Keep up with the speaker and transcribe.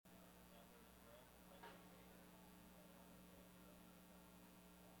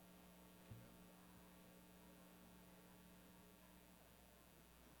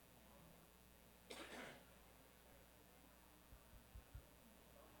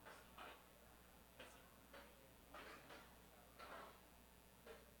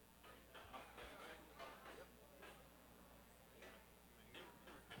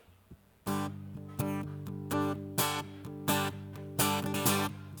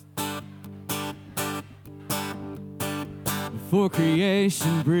before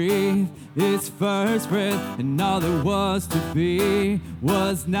creation breathed its first breath, and all there was to be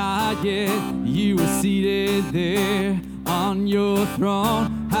was not yet. You were seated there on your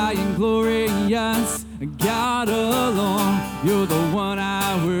throne, high and glorious, God alone. You're the one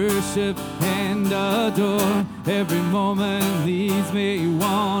I worship and adore. Every moment leaves me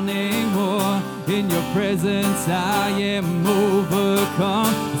wanting more. In your presence I am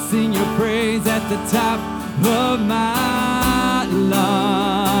overcome. I sing your praise at the top of my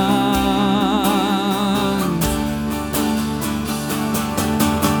lungs.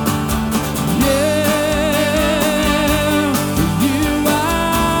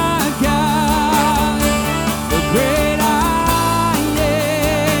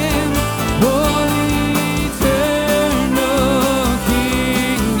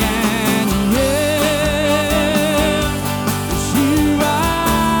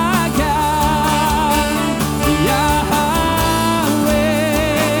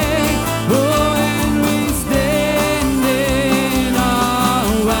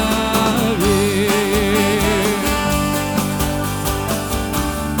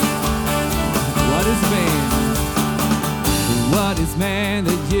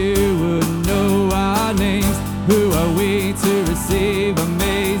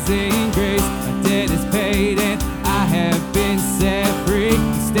 Amazing grace, my debt is paid and I have been set free.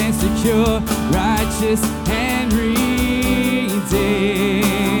 Stand secure, righteous and redeemed.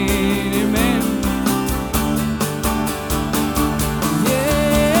 Amen.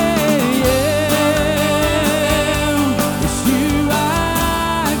 Yeah, yeah. Yes, you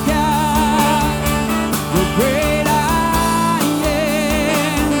are God, the great I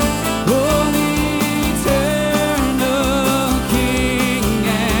am, holy, eternal King.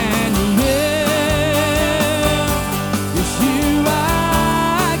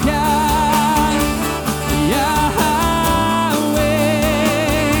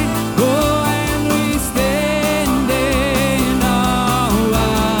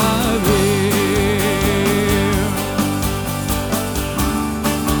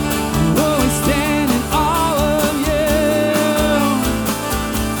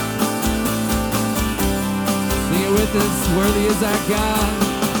 Worthy is our God.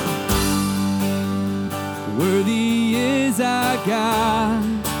 Worthy is our God.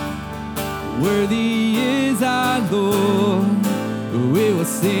 Worthy is our Lord. We will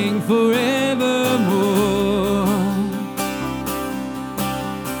sing forevermore.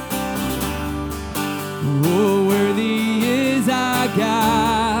 Oh, worthy is our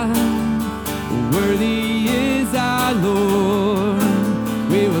God. Worthy is our Lord.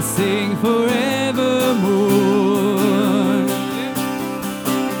 We will sing forevermore.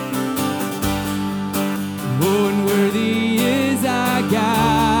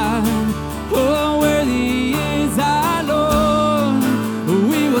 God, oh, worthy is our Lord.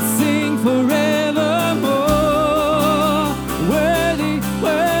 We will sing forevermore. Worthy,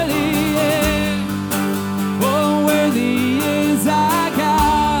 worthy, yeah. Oh, worthy is our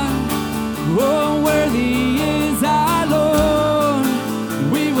God. Oh, worthy is our Lord.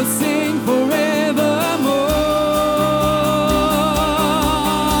 We will sing forevermore.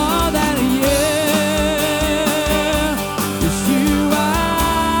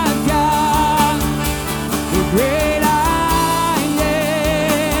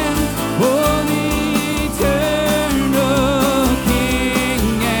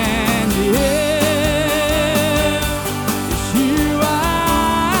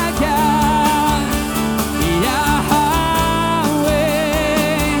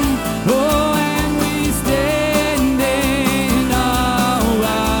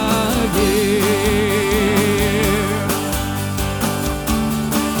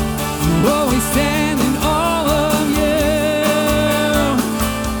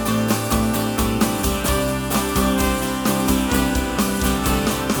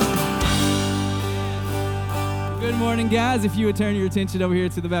 Guys, if you would turn your attention over here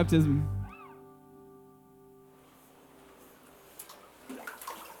to the baptism.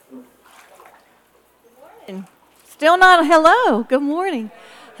 Still not a hello. Good morning.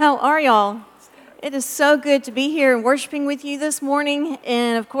 How are y'all? It is so good to be here and worshiping with you this morning.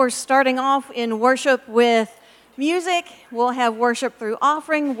 And of course, starting off in worship with music. We'll have worship through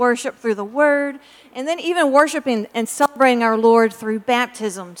offering, worship through the word, and then even worshiping and celebrating our Lord through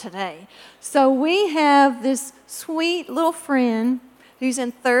baptism today. So we have this sweet little friend who's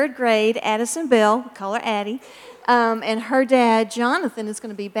in 3rd grade, Addison Bell, we call her Addie, and her dad, Jonathan, is going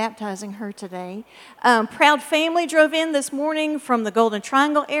to be baptizing her today. Proud family drove in this morning from the Golden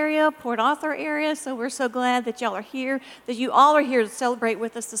Triangle area, Port Arthur area, so we're so glad that y'all are here, that you all are here to celebrate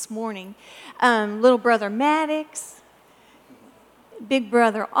with us this morning. Little brother Maddox, big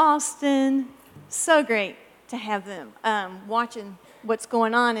brother Austin. So great to have them watching what's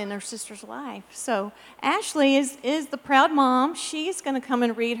going on in her sister's life. So Ashley is the proud mom. She's going to come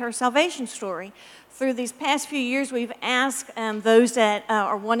and read her salvation story. Through these past few years, we've asked those that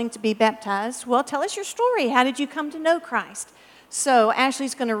are wanting to be baptized, well, tell us your story. How did you come to know Christ? So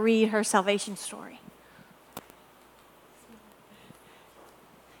Ashley's going to read her salvation story.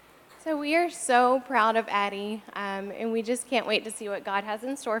 So we are so proud of Addie, and we just can't wait to see what God has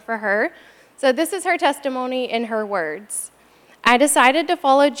in store for her. So this is her testimony in her words. I decided to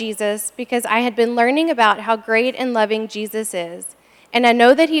follow Jesus because I had been learning about how great and loving Jesus is, and I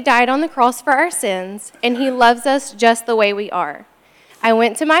know that he died on the cross for our sins, and he loves us just the way we are. I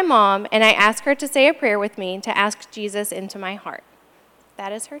went to my mom, and I asked her to say a prayer with me to ask Jesus into my heart.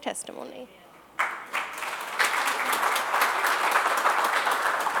 That is her testimony.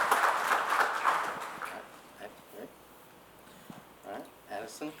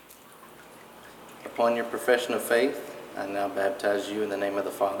 Addison, upon your profession of faith, I now baptize you in the name of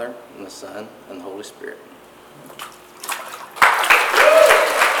the Father, and the Son, and the Holy Spirit.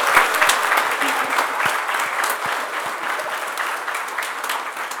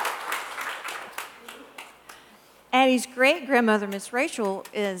 Addie's great-grandmother, Miss Rachel,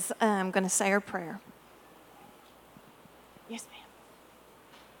 is going to say her prayer. Yes,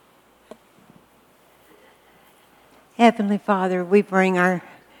 ma'am. Heavenly Father, we bring our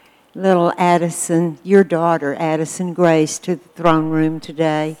little Addison, your daughter, Addison Grace, to the throne room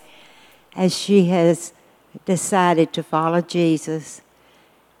today as she has decided to follow Jesus.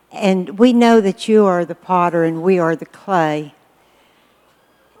 And we know that you are the potter and we are the clay.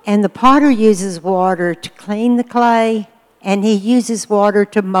 And the potter uses water to clean the clay, and he uses water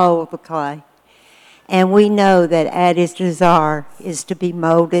to mold the clay. And we know that Addie's desire is to be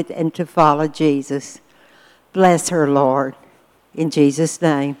molded and to follow Jesus. Bless her, Lord. In Jesus'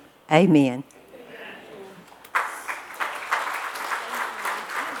 name, amen.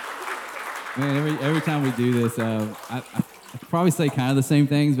 Man, every time we do this, I probably say kind of the same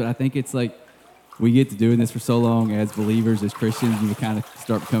things, but I think it's like we get to doing this for so long as believers, as Christians, you kind of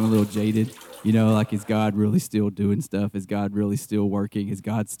start becoming a little jaded. You know, like, is God really still doing stuff? Is God really still working? Is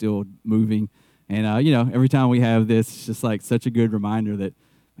God still moving? And, you know, every time we have this, it's just like such a good reminder that,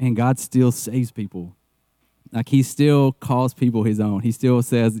 man, God still saves people. Like, he still calls people his own. He still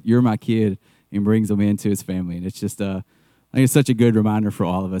says, you're my kid, and brings them into his family. And it's just, I think it's such a good reminder for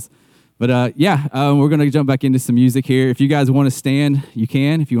all of us. But, we're going to jump back into some music here. If you guys want to stand, you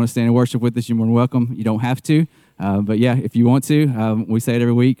can. If you want to stand and worship with us, you're more than welcome. You don't have to. But, yeah, if you want to, we say it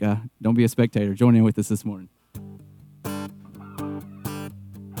every week, don't be a spectator. Join in with us this morning.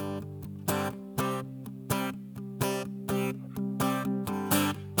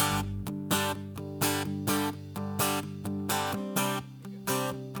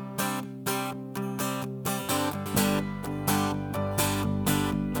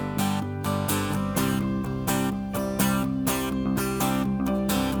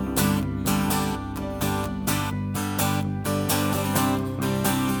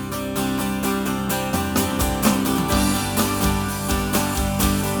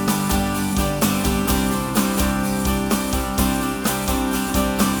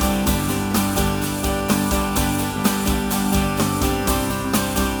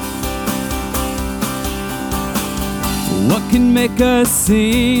 What can make us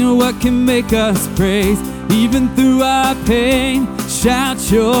sing? What can make us praise? Even through our pain,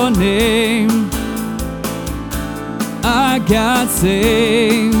 shout your name. Our God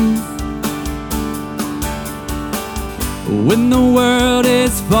saves. When the world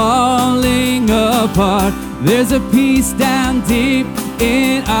is falling apart, there's a peace down deep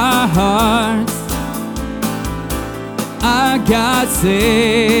in our hearts. Our God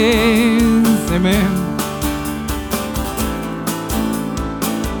saves. Amen.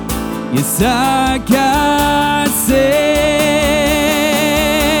 Yes, our God saves.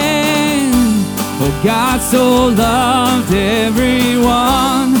 For God so loved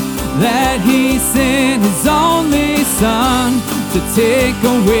everyone that he sent his only Son to take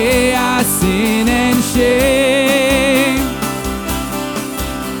away our sin and shame.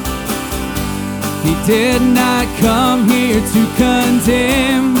 He did not come here to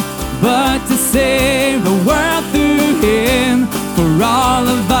condemn, but to save the world through him. For all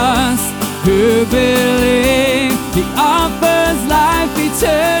of us who believe, he offers life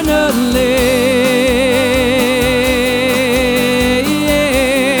eternally.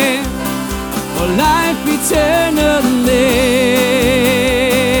 For life eternally.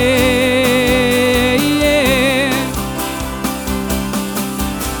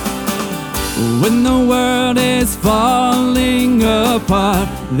 When the world is falling apart,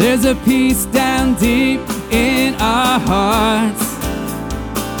 there's a peace down deep in our hearts.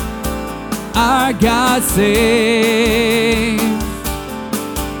 Our God saves.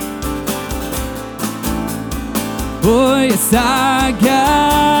 Oh, yes, our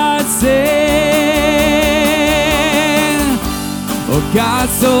God saves. Oh, God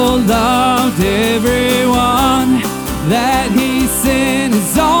so loved everyone that He sent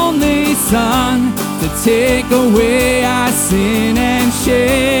His only Son to take away our sin and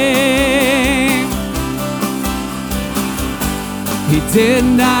shame. He did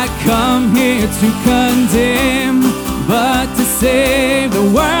not come here to condemn, but to save the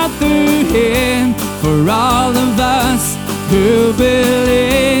world through Him. For all of us who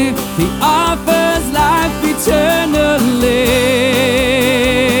believe, He offers life eternally.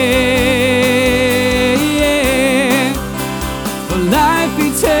 Life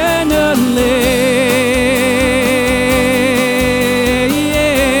eternally.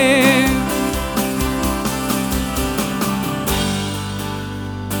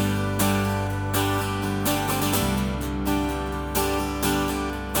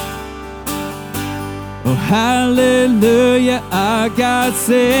 Oh, hallelujah, our God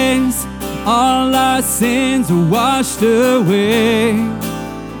sings. All our sins are washed away.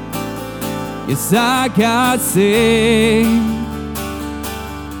 Yes, our God sings.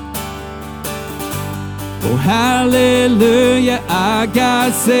 Oh, hallelujah, our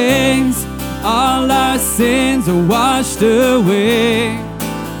God sings. All our sins are washed away.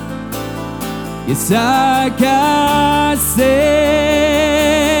 Yes, our God sings.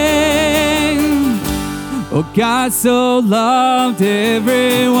 Oh, God so loved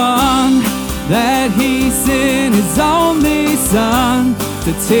everyone that He sent His only Son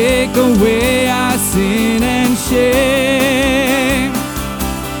to take away our sin and shame.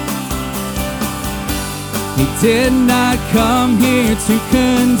 He did not come here to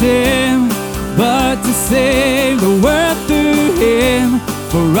condemn, but to save the world through Him.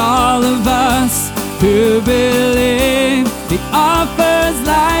 For all of us who believe, He offers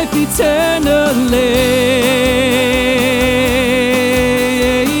life eternally.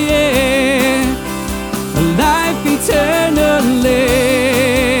 Life eternally.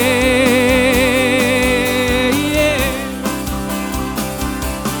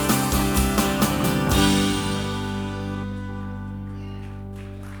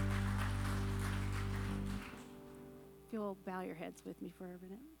 Bow your heads with me for a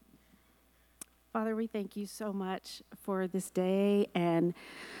minute. Father, we thank you so much for this day and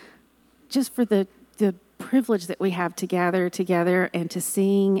just for the privilege that we have to gather together and to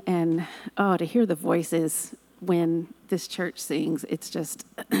sing and to hear the voices when this church sings. It's just,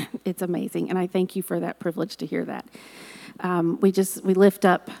 it's amazing. And I thank you for that privilege to hear that. We lift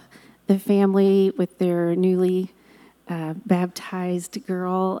up the family with their newly baptized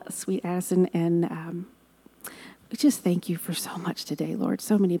girl, sweet Addison, and we just thank you for so much today, Lord,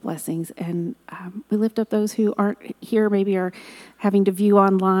 so many blessings. And we lift up those who aren't here, maybe are having to view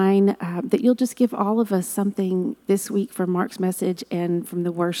online, that you'll just give all of us something this week from Mark's message and from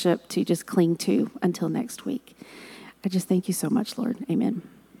the worship to just cling to until next week. I just thank you so much, Lord. Amen.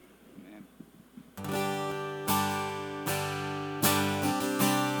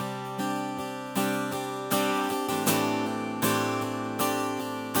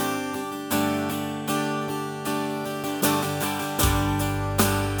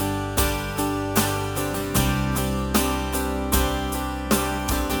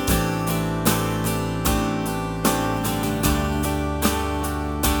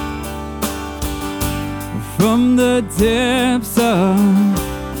 From the depths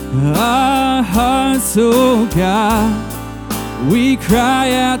of our hearts, oh God, we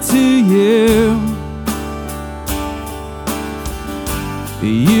cry out to you.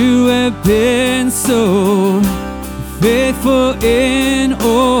 You have been so faithful in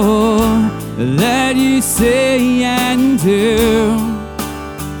all that you say and do.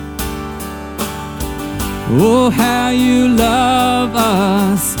 Oh, how you love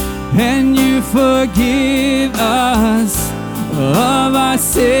us and you forgive us of our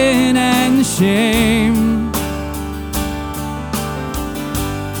sin and shame.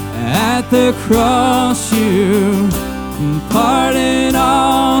 At the cross you pardon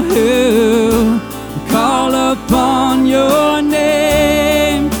all who call upon your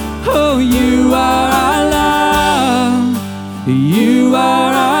name. Oh, you are our love, you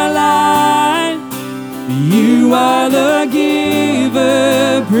are our light, you are the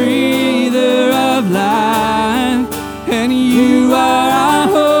giver, breather of life, and you are our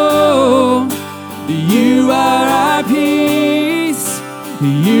hope, you are our peace,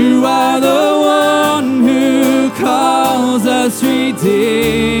 you are the us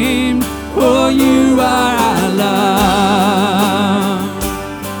redeemed. Oh, you are our love.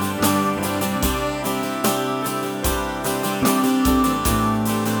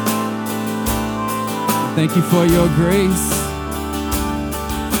 Thank you for your grace.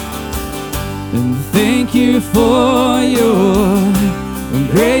 And thank you for your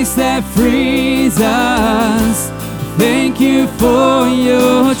grace that frees us. Thank you for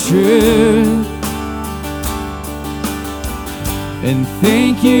your truth. And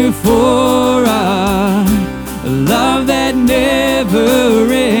thank you for a love that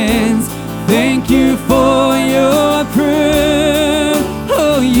never ends. Thank you for your proof.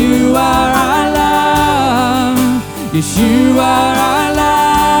 Oh, you are our love. Yes, you are our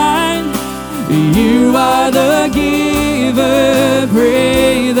light. You are the giver,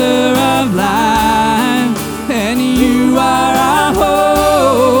 breather of life. And you are our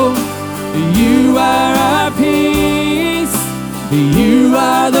hope. You are our peace. You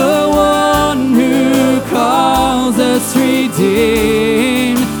are the one who calls us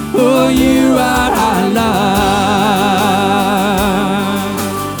redeemed. Oh, you are our love.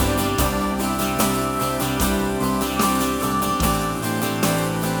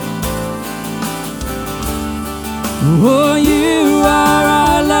 Oh, you are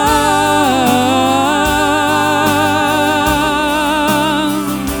our love.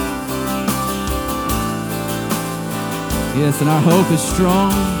 Yes, and our hope is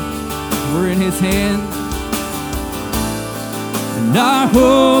strong. We're in His hand. And our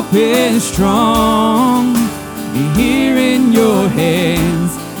hope is strong. Here in your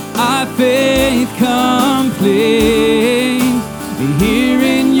hands, our faith complete. Here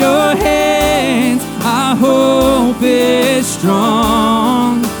in your hands, our hope is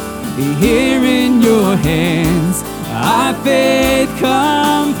strong. Here in your hands, our faith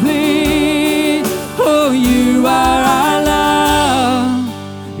complete. Oh, you are our love.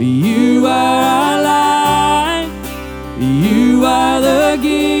 You are our light. You are the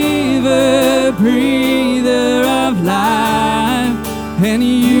giver, breather of life. And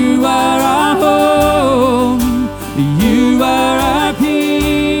you are our hope. You are our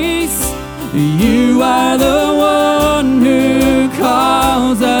peace. You are the one who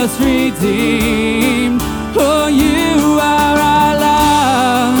calls us redeemed. Oh, you are our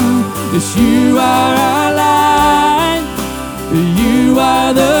love. Yes, you are our light. You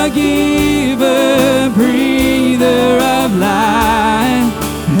are the giver, breather of life.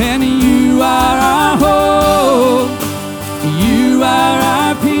 And you are our hope. You are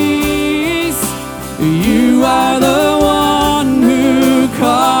our peace. You are the one who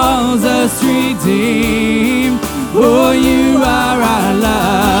calls us redeemed. Oh, you are our love.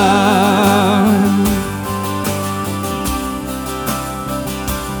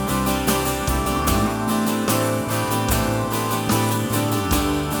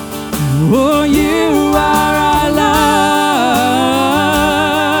 Oh, you are our love.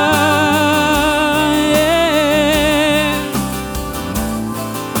 Yeah.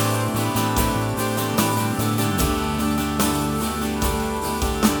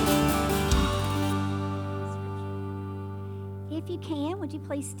 If you can, would you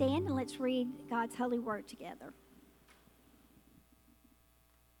please stand and let's read God's holy word together.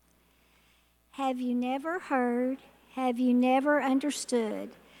 Have you never heard? Have you never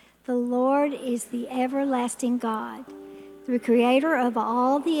understood? The Lord is the everlasting God, the creator of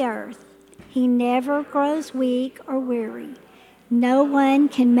all the earth. He never grows weak or weary. No one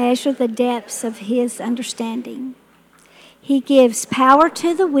can measure the depths of his understanding. He gives power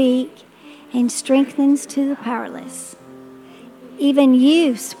to the weak and strengthens to the powerless. Even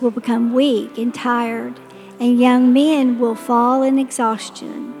youths will become weak and tired, and young men will fall in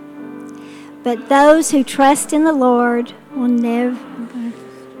exhaustion. But those who trust in the Lord will never.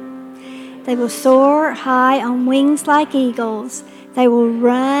 They will soar high on wings like eagles. They will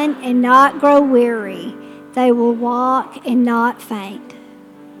run and not grow weary. They will walk and not faint.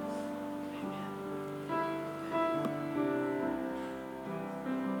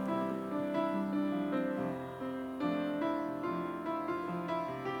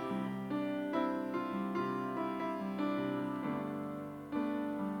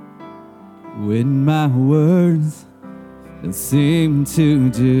 When my words don't seem to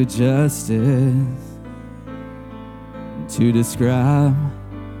do justice to describe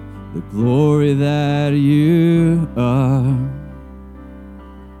the glory that you are,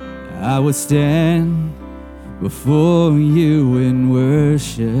 I will stand before you in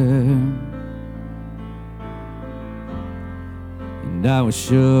worship, and I will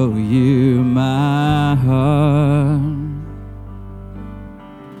show you my heart.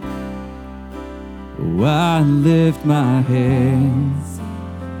 Oh, I lift my hands.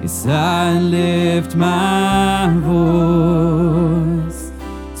 Yes, I lift my voice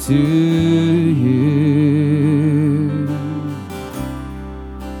to you.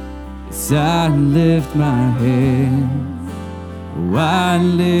 Yes, I lift my hands. Oh, I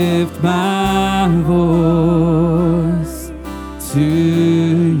lift my voice to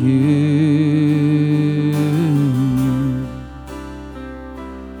you.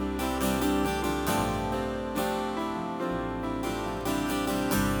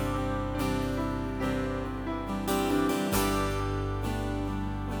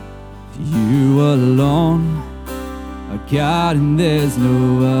 You alone are God, and there's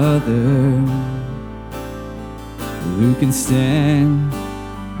no other who can stand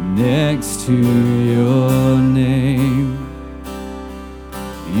next to your name.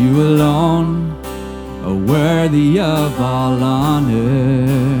 You alone are worthy of all honor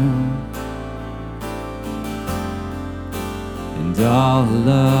and all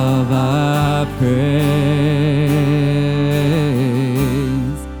of our praise.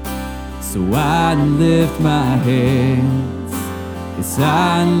 So I lift my hands, yes,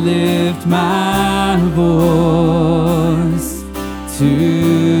 I lift my voice to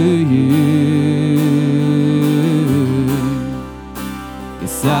you.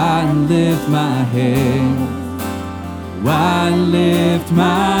 Yes, I lift my hands, I lift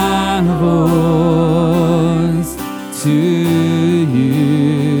my voice to you,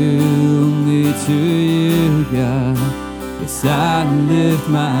 only to you, God. Yes, I lift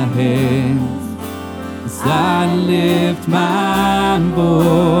my hands, yes, I lift my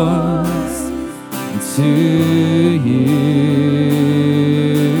voice to you.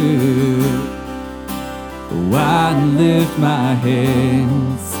 Oh, I lift my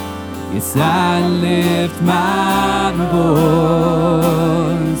hands, yes, I lift my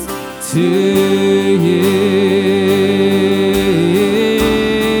voice to you.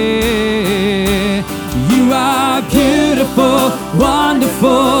 You are beautiful,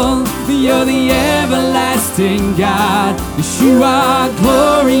 wonderful, you're the everlasting God. Yes, you are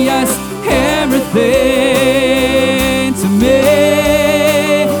glorious, everything to me.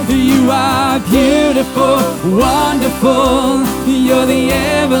 You are beautiful, wonderful, you're the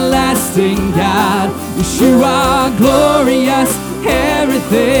everlasting God. Yes, you are glorious,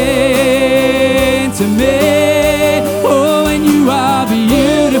 everything to me. Oh, and you are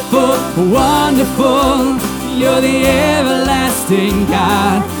beautiful, wonderful, you're the everlasting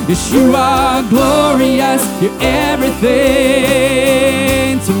God. Yes, you are glorious, you're everything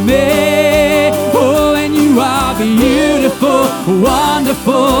to me. Oh, and you are beautiful,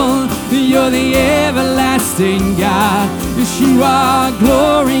 wonderful, you're the everlasting God. Yes, you are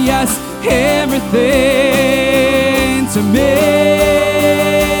glorious, everything to me.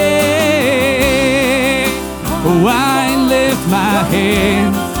 Oh, I lift my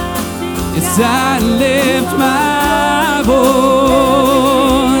hands, yes, I lift my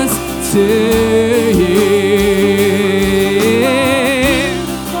voice to you.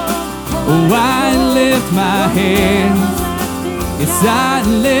 Oh, I lift my hands, yes, I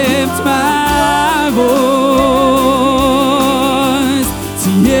lift my voice to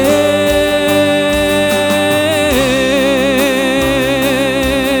you.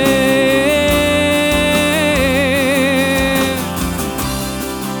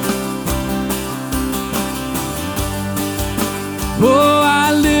 Oh,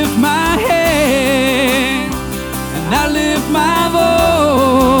 I lift my hand and I lift my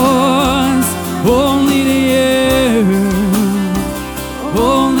voice only to you,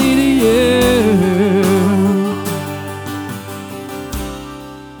 only to you.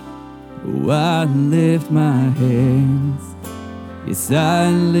 Oh, I lift my hands, yes,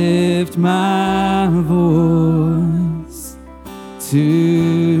 I lift my voice to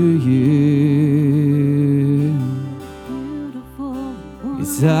you.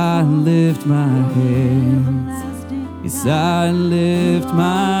 Yes, I lift my hands, yes, I lift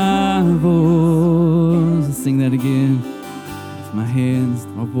my voice. Let's sing that again. Lift my hands,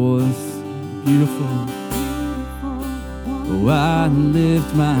 my voice, beautiful. Oh, I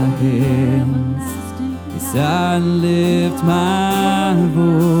lift my hands, yes, I lift my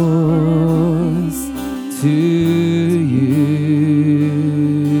voice to you.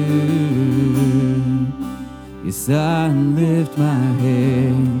 Yes, I lift my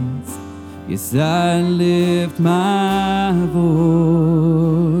hands, yes, I lift my voice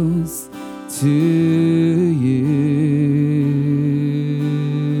to you.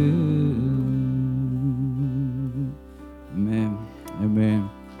 Amen, amen,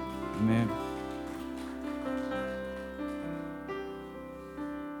 amen.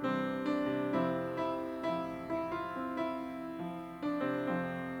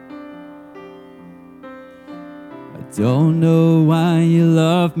 don't know why you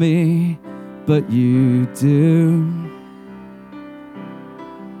love me, but you do.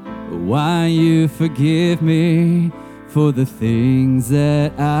 Why you forgive me for the things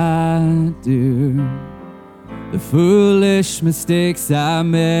that I do. The foolish mistakes I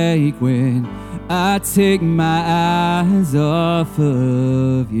make when I take my eyes off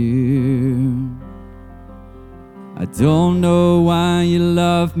of you. I don't know why you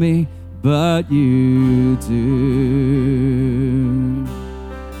love me, but you do.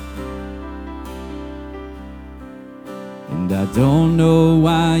 And I don't know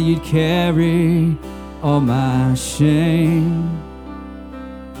why you'd carry all my shame,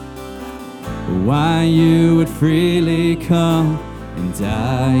 why you would freely come and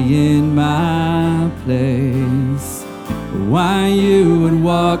die in my place, why you would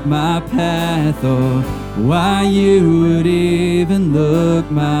walk my path, or why you would even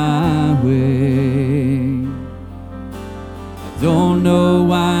look my way. I don't know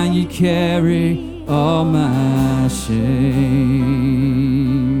why you carry all my shame.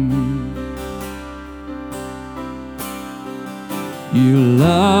 You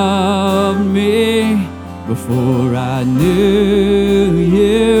loved me before I knew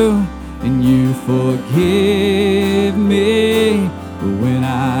you, and you forgive me when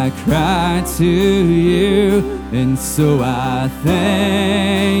I cry to you, and so I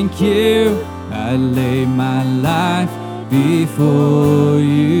thank you. I lay my life before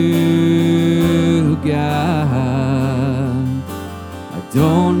you, God. I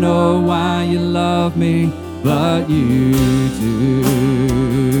don't know why you love me, but you do.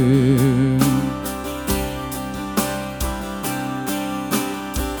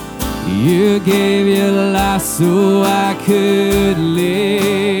 You gave your life so I could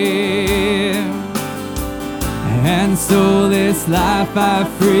live, and so this life I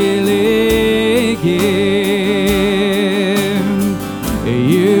freely give.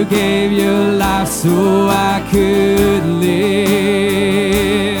 You gave your life so I could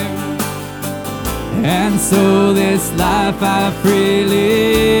live, and so this life I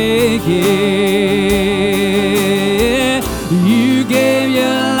freely give. You gave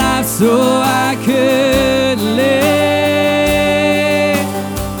your life so I could live,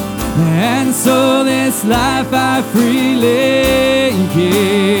 and so this life I freely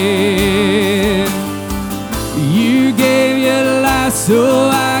give. You gave your life so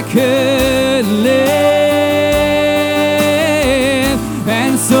I could live,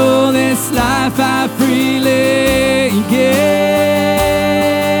 and so this life I freely give.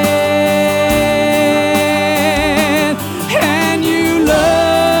 And you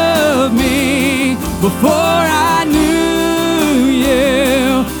love me before I knew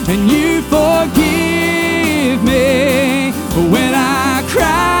you, and you forgive me when I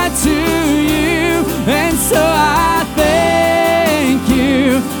cry to you, and so I thank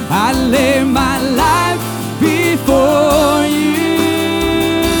you. I lay my life before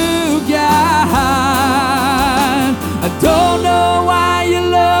you, God. I don't know why you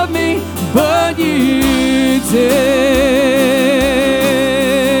love me, but you do.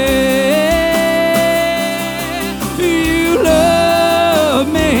 You love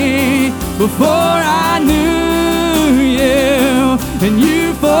me before I knew you, and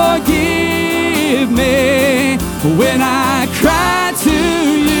you forgive me when I cry to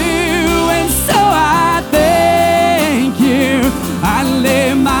you, and so I thank you. I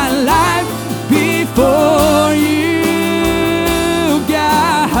lay my life before you,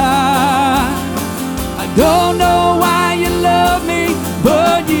 God. I don't know why you love me,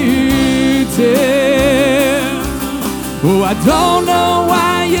 but you do. Oh, I don't know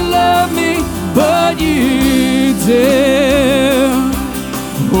why you love me, but you do.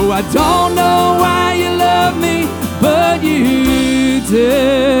 Oh, I don't know why you love me, but you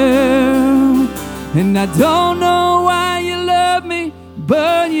do. And I don't know why you love me,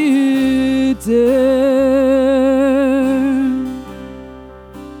 but you do.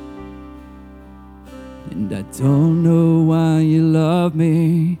 And I don't know why you love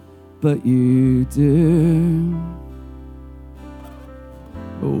me, but you do.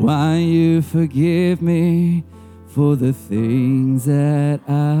 Why you forgive me for the things that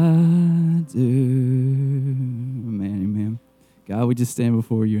I do. Amen, amen. God, we just stand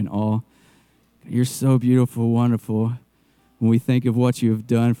before you in awe. You're so beautiful, wonderful. When we think of what you have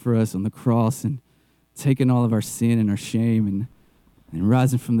done for us on the cross and taken all of our sin and our shame and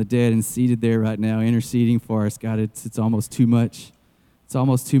rising from the dead and seated there right now, interceding for us, God, it's almost too much. It's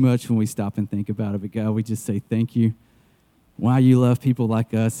almost too much when we stop and think about it. But God, we just say thank you. Why you love people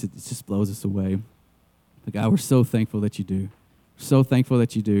like us, it just blows us away. But God, we're so thankful that you do. We're so thankful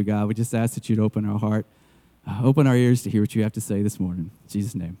that you do, God. We just ask that you'd open our heart Open our ears to hear what you have to say this morning. In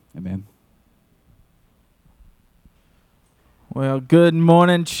Jesus' name, amen. Well, good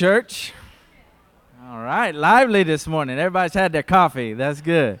morning, church. All right, lively this morning. Everybody's had their coffee. That's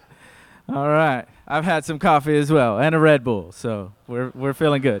good. All right, I've had some coffee as well and a Red Bull, so we're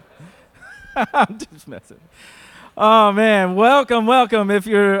feeling good. I'm just messing. Oh man, welcome. If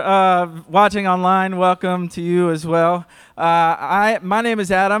you're watching online, welcome to you as well. My name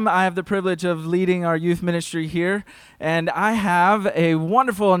is Adam. I have the privilege of leading our youth ministry here, and I have a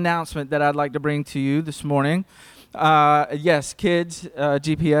wonderful announcement that I'd like to bring to you this morning. Yes, kids,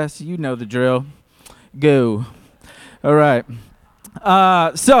 GPS, you know the drill. Go. All right.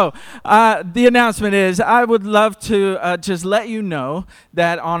 The announcement is I would love to just let you know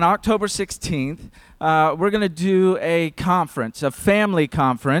that on October 16th, we're going to do a conference, a family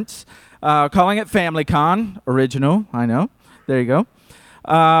conference, calling it FamilyCon, original, I know. There you go.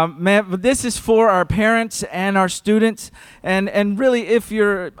 But this is for our parents and our students, and really if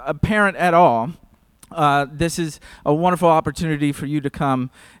you're a parent at all, this is a wonderful opportunity for you to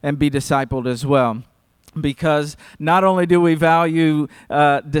come and be discipled as well. Because not only do we value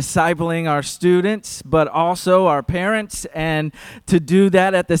discipling our students, but also our parents, and to do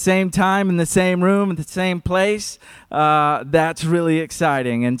that at the same time, in the same room, in the same place, that's really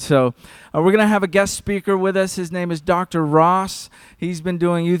exciting. And so we're going to have a guest speaker with us. His name is Dr. Ross. He's been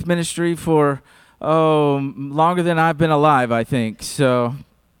doing youth ministry for, longer than I've been alive, I think. So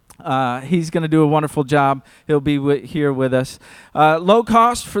he's going to do a wonderful job. He'll be here with us. Low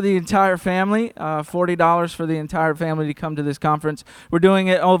cost for the entire family, $40 for the entire family to come to this conference. We're doing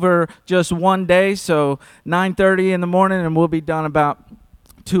it over just one day, so 9:30 in the morning, and we'll be done about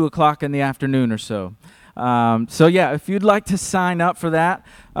 2 o'clock in the afternoon or so. If you'd like to sign up for that,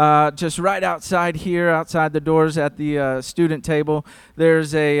 just right outside here, outside the doors at the student table,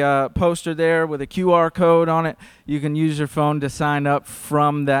 there's a poster there with a QR code on it. You can use your phone to sign up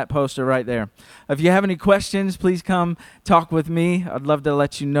from that poster right there. If you have any questions, please come talk with me. I'd love to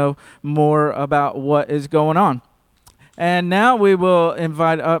let you know more about what is going on. And now we will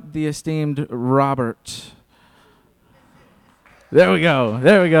invite up the esteemed Robert. There we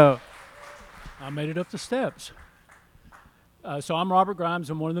go. I made it up the steps. So I'm Robert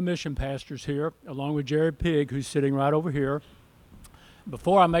Grimes. I'm one of the mission pastors here, along with Jared Pigg, who's sitting right over here.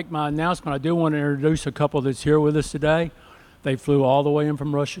 Before I make my announcement, I do want to introduce a couple that's here with us today. They flew all the way in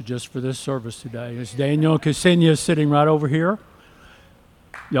from Russia just for this service today. It's Daniel and Ksenia sitting right over here.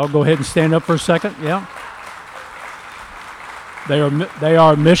 Y'all go ahead and stand up for a second. Yeah. They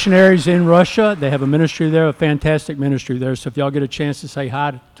are missionaries in Russia. They have a ministry there, a fantastic ministry there. So if y'all get a chance to say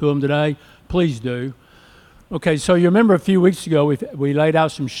hi to them today, please do. Okay, so you remember a few weeks ago we laid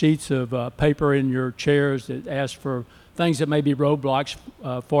out some sheets of paper in your chairs that asked for things that may be roadblocks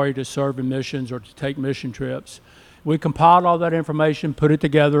for you to serve in missions or to take mission trips. We compiled all that information, put it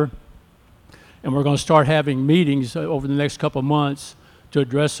together, and we're going to start having meetings over the next couple of months to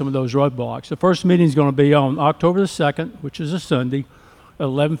address some of those roadblocks. The first meeting is going to be on October the 2nd, which is a Sunday, at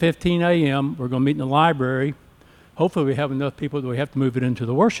 11:15 a.m. We're going to meet in the library. Hopefully we have enough people that we have to move it into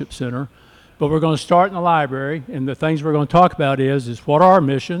the worship center. But we're going to start in the library, and the things we're going to talk about is what are our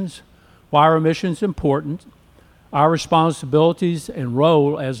missions, why are missions important, our responsibilities and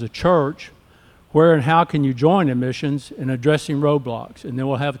role as a church, where and how can you join in missions, and addressing roadblocks. And then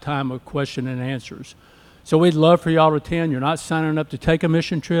we'll have a time of question and answers. So we'd love for y'all to attend. You're not signing up to take a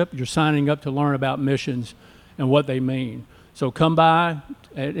mission trip. You're signing up to learn about missions and what they mean. So come by.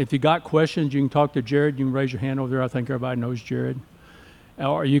 If you got questions, you can talk to Jared. You can raise your hand over there. I think everybody knows Jared.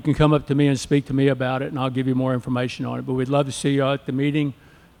 Or you can come up to me and speak to me about it, and I'll give you more information on it. But we'd love to see you at the meeting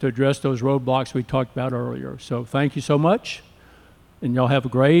to address those roadblocks we talked about earlier. So thank you so much, and y'all have a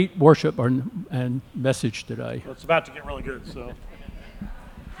great worship and message today. Well, it's about to get really good, so.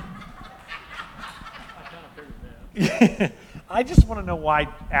 I just want to know why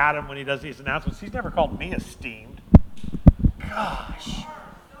Adam, when he does these announcements, he's never called me esteemed. Gosh.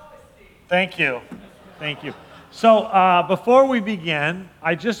 Thank you. So before we begin,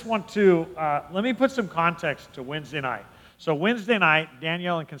 I just want to, let me put some context to Wednesday night. So Wednesday night,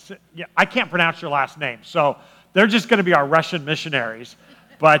 Danielle and I can't pronounce your last name, so they're just going to be our Russian missionaries.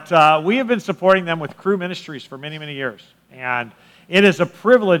 But we have been supporting them with Cru Ministries for many, many years. And it is a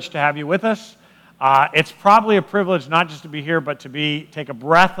privilege to have you with us. It's probably a privilege not just to be here, but to take a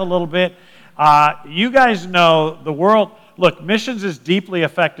breath a little bit. You guys know the world. Look, missions is deeply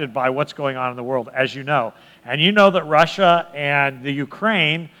affected by what's going on in the world, as you know. And you know that Russia and the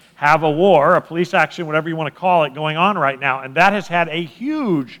Ukraine have a war, a police action, whatever you want to call it, going on right now. And that has had a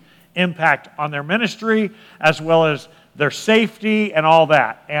huge impact on their ministry, as well as their safety, and all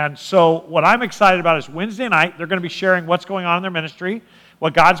that. And so what I'm excited about is Wednesday night, they're going to be sharing what's going on in their ministry,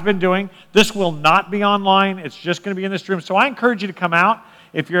 what God's been doing. This will not be online. It's just going to be in this room. So I encourage you to come out.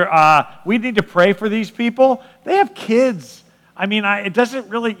 If you're, we need to pray for these people. They have kids. I mean, it doesn't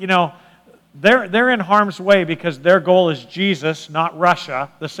really, they're in harm's way because their goal is Jesus, not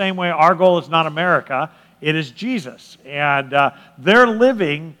Russia. The same way our goal is not America. It is Jesus. And they're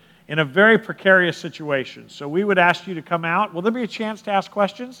living in a very precarious situation. So we would ask you to come out. Will there be a chance to ask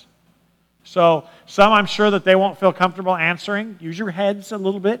questions? So some I'm sure that they won't feel comfortable answering. Use your heads a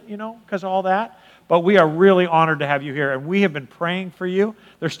little bit, because of all that. But we are really honored to have you here, and we have been praying for you.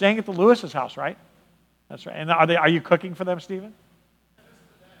 They're staying at the Lewis's house, right? That's right. And are you cooking for them, Stephen?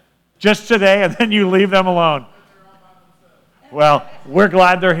 Just today, and then you leave them alone. Well, we're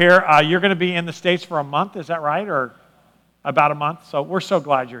glad they're here. You're going to be in the States for a month, is that right? Or about a month? So we're so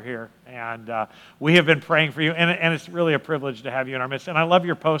glad you're here. And we have been praying for you, and it's really a privilege to have you in our midst. And I love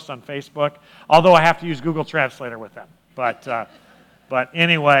your posts on Facebook, although I have to use Google Translator with them. But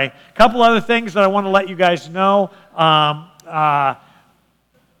anyway, a couple other things that I want to let you guys know.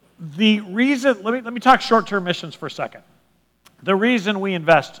 The reason, let me talk short-term missions for a second. The reason we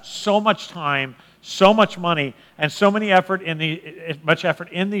invest so much time, so much money, and so much effort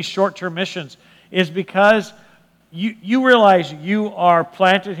in these short-term missions is because you realize you are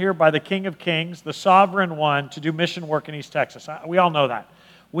planted here by the King of Kings, the Sovereign One, to do mission work in East Texas. We all know that.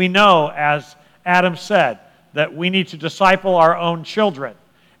 We know, as Adam said, that we need to disciple our own children.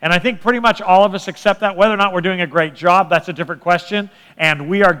 And I think pretty much all of us accept that. Whether or not we're doing a great job, that's a different question. And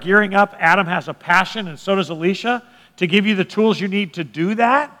we are gearing up. Adam has a passion, and so does Alicia, to give you the tools you need to do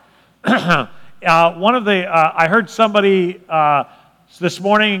that. I heard somebody this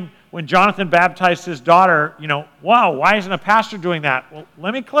morning when Jonathan baptized his daughter, wow, why isn't a pastor doing that? Well,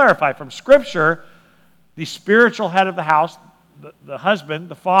 let me clarify. From Scripture, the spiritual head of the house, the husband,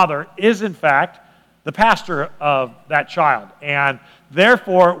 the father, is in fact the pastor of that child. And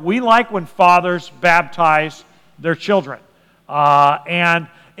therefore, we like when fathers baptize their children. And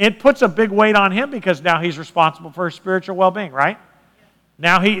it puts a big weight on him because now he's responsible for her spiritual well-being, right?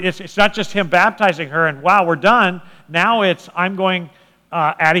 Now it's not just him baptizing her and, wow, we're done. Now it's,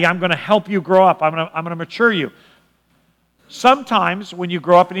 Addie, I'm going to help you grow up. I'm going to mature you. Sometimes when you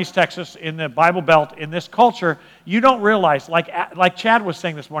grow up in East Texas, in the Bible Belt, in this culture, you don't realize, like Chad was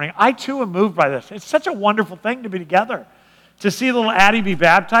saying this morning, I too am moved by this. It's such a wonderful thing to be together, to see little Addie be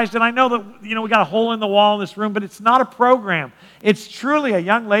baptized. And I know that, we got a hole in the wall in this room, but it's not a program. It's truly a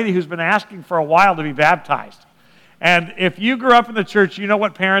young lady who's been asking for a while to be baptized. And if you grew up in the church, you know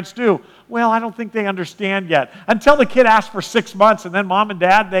what parents do. Well, I don't think they understand yet. Until the kid asks for 6 months, and then mom and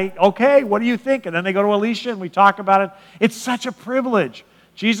dad, okay, what do you think? And then they go to Alicia, and we talk about it. It's such a privilege.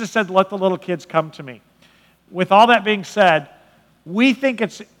 Jesus said, let the little kids come to me. With all that being said, we think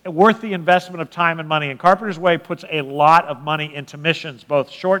it's worth the investment of time and money. And Carpenter's Way puts a lot of money into missions,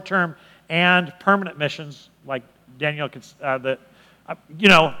 both short-term and permanent missions, like Daniel,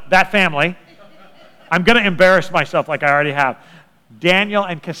 that family. I'm going to embarrass myself like I already have. Daniel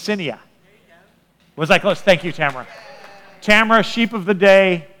and Ksenia. Was I close? Thank you, Tamara. Tamara, sheep of the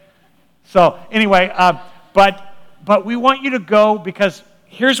day. So anyway, but we want you to go because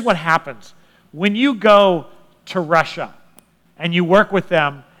here's what happens. When you go to Russia and you work with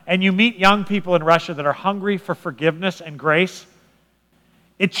them and you meet young people in Russia that are hungry for forgiveness and grace,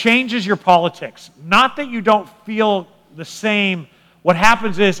 it changes your politics. Not that you don't feel the same. What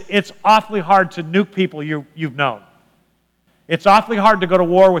happens is it's awfully hard to nuke people you've known. It's awfully hard to go to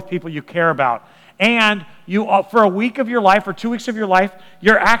war with people you care about. And you, for a week of your life or 2 weeks of your life,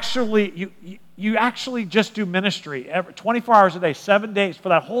 you actually just do ministry. 24 hours a day, 7 days, for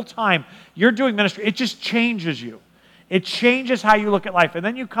that whole time, you're doing ministry. It just changes you. It changes how you look at life. And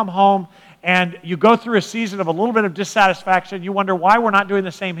then you come home and you go through a season of a little bit of dissatisfaction. You wonder why we're not doing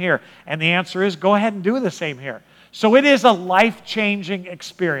the same here. And the answer is go ahead and do the same here. So it is a life-changing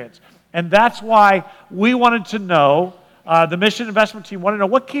experience. And that's why we wanted to know, the mission investment team wanted to know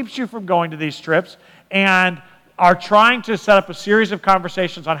what keeps you from going to these trips and are trying to set up a series of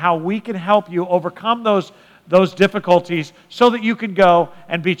conversations on how we can help you overcome those difficulties so that you can go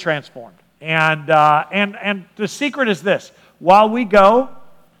and be transformed. And the secret is this. While we go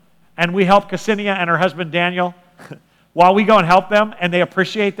and we help Ksenia and her husband Daniel, while we go and help them and they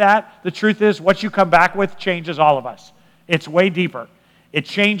appreciate that, the truth is what you come back with changes all of us. It's way deeper. It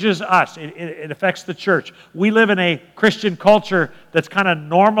changes us. It affects the church. We live in a Christian culture that's kind of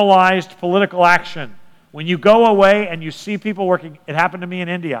normalized political action. When you go away and you see people working, it happened to me in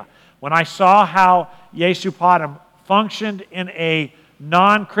India. When I saw how Yesupadam functioned in a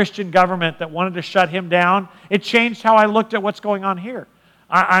non-Christian government that wanted to shut him down, it changed how I looked at what's going on here.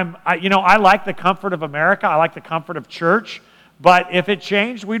 I like the comfort of America. I like the comfort of church. But if it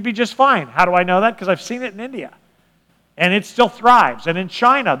changed, we'd be just fine. How do I know that? Because I've seen it in India. And it still thrives. And in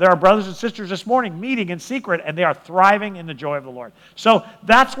China, there are brothers and sisters this morning meeting in secret, and they are thriving in the joy of the Lord. So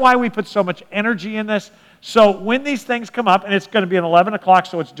that's why we put so much energy in this. So when these things come up, and it's going to be at 11 o'clock,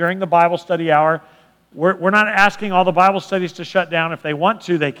 so it's during the Bible study hour, we're not asking all the Bible studies to shut down. If they want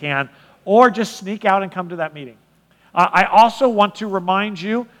to, they can. Or just sneak out and come to that meeting. I also want to remind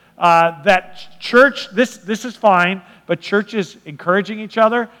you that church, this is fine, but church is encouraging each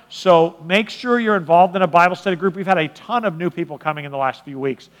other. So make sure you're involved in a Bible study group. We've had a ton of new people coming in the last few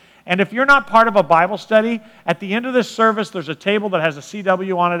weeks. And if you're not part of a Bible study, at the end of this service, there's a table that has a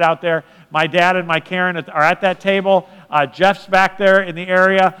CW on it out there. My dad and my Karen are at that table. Jeff's back there in the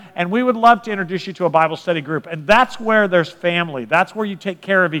area. And we would love to introduce you to a Bible study group. And that's where there's family. That's where you take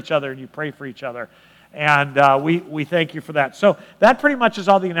care of each other and you pray for each other. And we thank you for that. So that pretty much is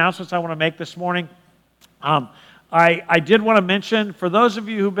all the announcements I want to make this morning. I did want to mention, for those of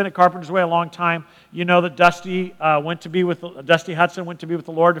you who've been at Carpenter's Way a long time, you know that Dusty Hudson went to be with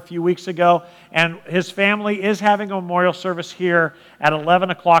the Lord a few weeks ago, and his family is having a memorial service here at 11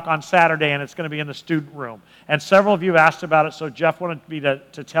 o'clock on Saturday, and it's going to be in the student room. And several of you asked about it, so Jeff wanted me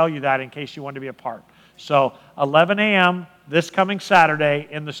to tell you that in case you wanted to be a part. So 11 a.m. this coming Saturday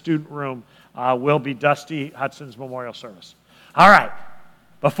in the student room will be Dusty Hudson's memorial service. All right,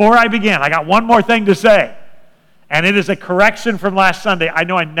 before I begin, I got one more thing to say. And it is a correction from last Sunday. I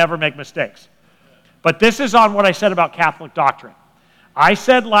know I never make mistakes. But this is on what I said about Catholic doctrine. I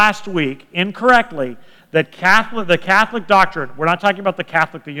said last week, incorrectly, that the Catholic doctrine, we're not talking about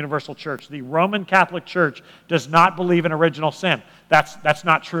the universal church. The Roman Catholic Church does not believe in original sin. That's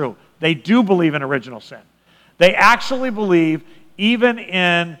not true. They do believe in original sin. They actually believe even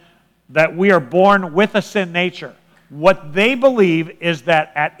in that we are born with a sin nature. What they believe is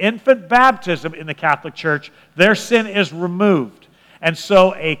that at infant baptism in the Catholic Church, their sin is removed. And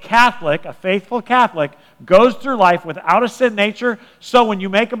so a Catholic, a faithful Catholic, goes through life without a sin nature. So when you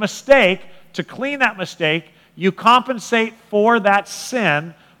make a mistake, to clean that mistake, you compensate for that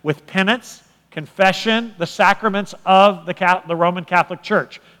sin with penance, confession, the sacraments of the Roman Catholic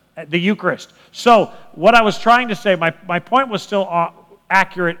Church, the Eucharist. So what I was trying to say, my point was still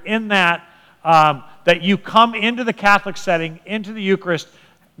accurate in that that you come into the Catholic setting, into the Eucharist,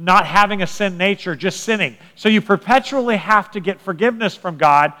 not having a sin nature, just sinning. So you perpetually have to get forgiveness from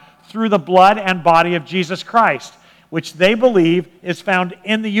God through the blood and body of Jesus Christ, which they believe is found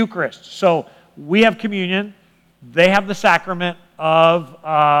in the Eucharist. So we have communion, they have the sacrament of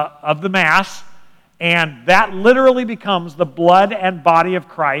the Mass, and that literally becomes the blood and body of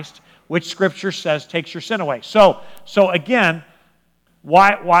Christ, which Scripture says takes your sin away. So again,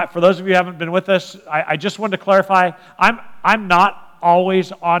 why? For those of you who haven't been with us, I just wanted to clarify. I'm not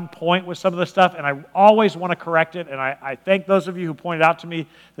always on point with some of this stuff, and I always want to correct it. And I thank those of you who pointed out to me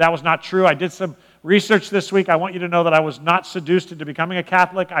that was not true. I did some research this week. I want you to know that I was not seduced into becoming a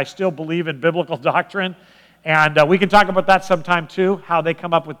Catholic. I still believe in biblical doctrine, and we can talk about that sometime too. How they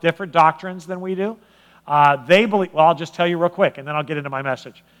come up with different doctrines than we do. They believe. Well, I'll just tell you real quick, and then I'll get into my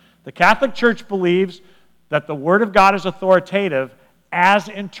message. The Catholic Church believes that the Word of God is authoritative as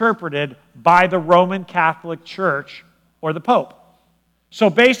interpreted by the Roman Catholic Church or the Pope. So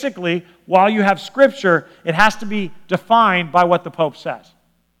basically, while you have Scripture, it has to be defined by what the Pope says.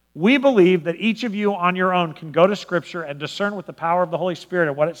 We believe that each of you on your own can go to Scripture and discern with the power of the Holy Spirit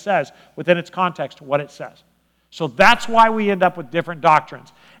and what it says, within its context, what it says. So that's why we end up with different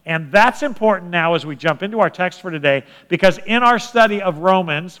doctrines. And that's important now as we jump into our text for today, because in our study of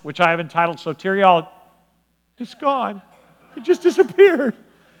Romans, which I have entitled Soteriology, it's gone. It just disappeared.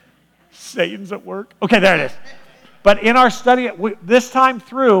 Satan's at work. Okay, there it is. But in our study, this time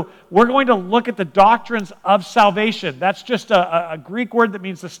through, we're going to look at the doctrines of salvation. That's just a Greek word that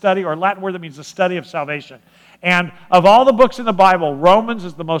means the study, or a Latin word that means the study of salvation. And of all the books in the Bible, Romans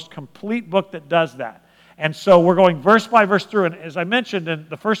is the most complete book that does that. And so we're going verse by verse through. And as I mentioned, and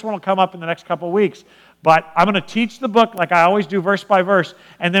the first one will come up in the next couple of weeks. But I'm going to teach the book like I always do, verse by verse.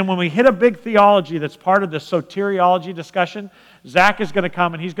 And then when we hit a big theology that's part of the soteriology discussion, Zach is going to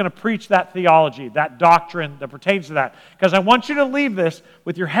come and he's going to preach that theology, that doctrine that pertains to that. Because I want you to leave this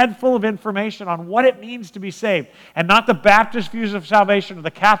with your head full of information on what it means to be saved. And not the Baptist views of salvation or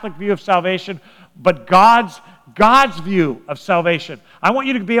the Catholic view of salvation, but God's view of salvation. I want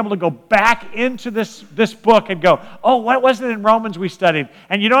you to be able to go back into this book and go, oh, what was it in Romans we studied?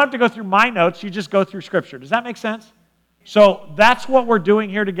 And you don't have to go through my notes, you just go through Scripture. Does that make sense? So that's what we're doing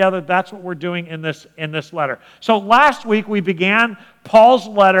here together. That's what we're doing in this letter. So last week we began Paul's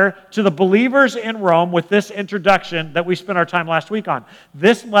letter to the believers in Rome with this introduction that we spent our time last week on.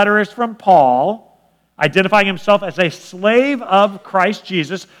 This letter is from Paul, identifying himself as a slave of Christ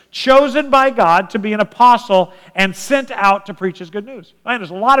Jesus, chosen by God to be an apostle and sent out to preach his good news. Right?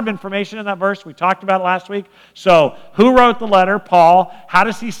 There's a lot of information in that verse. We talked about it last week. So, who wrote the letter? Paul. How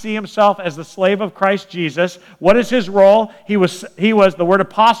does he see himself as the slave of Christ Jesus? What is his role? He was the word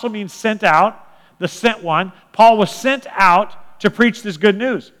apostle means sent out, the sent one. Paul was sent out to preach this good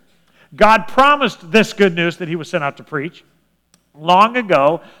news. God promised this good news that he was sent out to preach long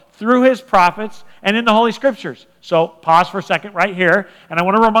ago through his prophets and in the Holy Scriptures. So pause for a second right here, and I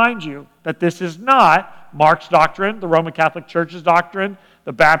want to remind you that this is not Mark's doctrine, the Roman Catholic Church's doctrine,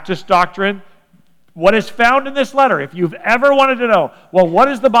 the Baptist doctrine. What is found in this letter, if you've ever wanted to know, well, what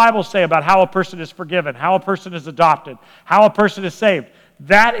does the Bible say about how a person is forgiven, how a person is adopted, how a person is saved?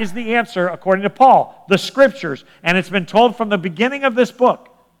 That is the answer, according to Paul, the Scriptures. And it's been told from the beginning of this book,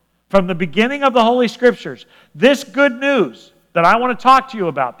 from the beginning of the Holy Scriptures. This good news that I want to talk to you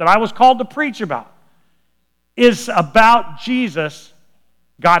about, that I was called to preach about, is about Jesus,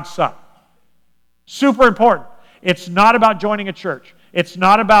 God's Son. Super important. It's not about joining a church. It's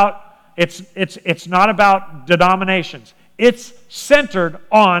not about denominations. It's centered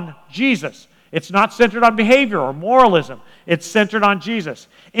on Jesus. It's not centered on behavior or moralism. It's centered on Jesus.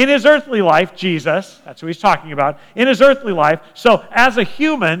 In his earthly life, Jesus, that's who he's talking about, in his earthly life, so as a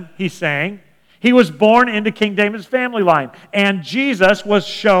human, he's saying, he was born into King David's family line. And Jesus was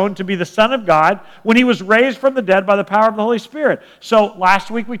shown to be the Son of God when he was raised from the dead by the power of the Holy Spirit. So last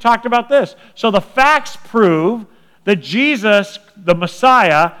week we talked about this. So the facts prove that Jesus, the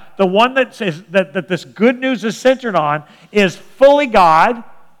Messiah, the one that says that this good news is centered on, is fully God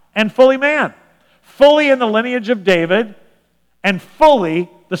and fully man. Fully in the lineage of David and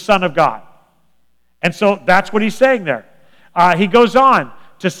fully the Son of God. And so that's what he's saying there. He goes on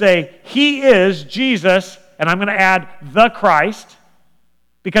to say, he is Jesus, and I'm going to add the Christ,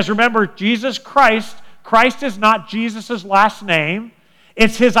 because remember, Jesus Christ is not Jesus' last name,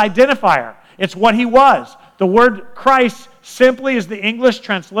 it's his identifier. It's what he was. The word Christ simply is the English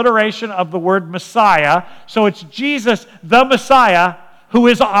transliteration of the word Messiah, so it's Jesus, the Messiah, who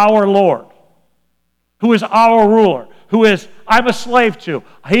is our Lord, who is our ruler, who is, I'm a slave to.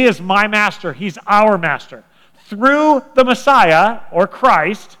 He is my master, he's our master. Through the Messiah, or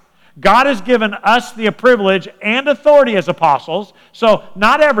Christ, God has given us the privilege and authority as apostles. So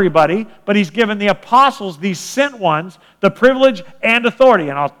not everybody, but he's given the apostles, these sent ones, the privilege and authority.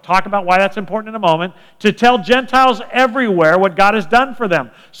 And I'll talk about why that's important in a moment. To tell Gentiles everywhere what God has done for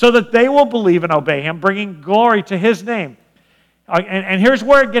them, so that they will believe and obey him, bringing glory to his name. And here's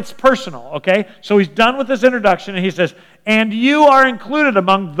where it gets personal, okay? So he's done with his introduction, and he says, and you are included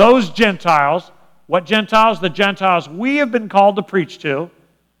among those Gentiles. What Gentiles? The Gentiles we have been called to preach to.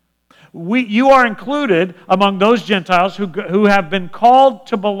 You are included among those Gentiles who have been called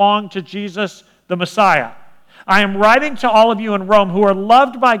to belong to Jesus the Messiah. I am writing to all of you in Rome who are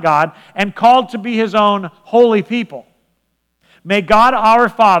loved by God and called to be his own holy people. May God our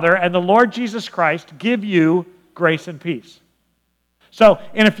Father and the Lord Jesus Christ give you grace and peace. So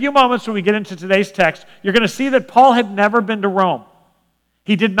in a few moments when we get into today's text, you're going to see that Paul had never been to Rome.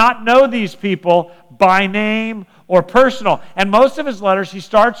 He did not know these people by name or personal. And most of his letters, he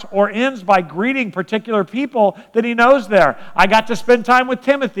starts or ends by greeting particular people that he knows there. I got to spend time with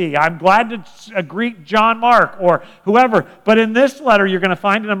Timothy. I'm glad to greet John Mark or whoever. But in this letter, you're going to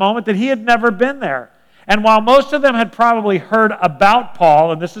find in a moment that he had never been there. And while most of them had probably heard about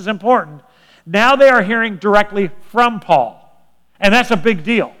Paul, and this is important, now they are hearing directly from Paul. And that's a big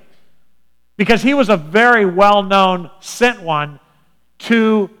deal. Because he was a very well-known sent one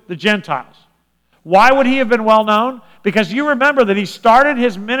to the Gentiles. Why would he have been well known? Because you remember that he started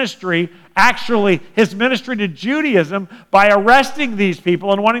his ministry, actually his ministry to Judaism, by arresting these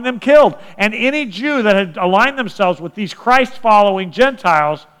people and wanting them killed. And any Jew that had aligned themselves with these Christ-following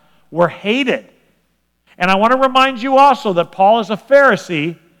Gentiles were hated. And I want to remind you also that Paul, as a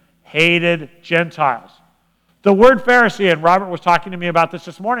Pharisee, hated Gentiles. The word Pharisee, and Robert was talking to me about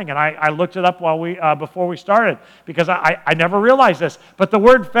this morning, and I looked it up before we started, because I never realized this. But the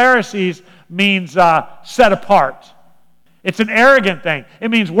word Pharisees means set apart. It's an arrogant thing.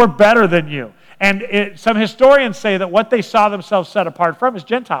 It means we're better than you. And some historians say that what they saw themselves set apart from is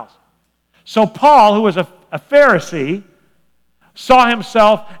Gentiles. So Paul, who was a Pharisee, saw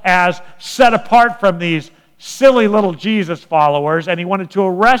himself as set apart from these silly little Jesus followers, and he wanted to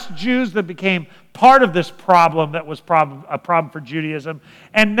arrest Jews that became part of this problem that was a problem for Judaism.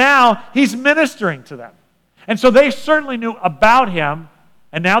 And now he's ministering to them. And so they certainly knew about him,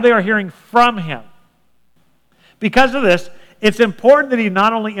 and now they are hearing from him. Because of this, it's important that he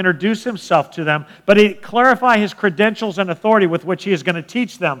not only introduce himself to them, but he clarify his credentials and authority with which he is going to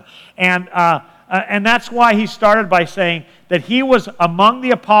teach them. And that's why he started by saying that he was among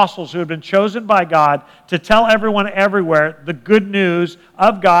the apostles who had been chosen by God to tell everyone everywhere the good news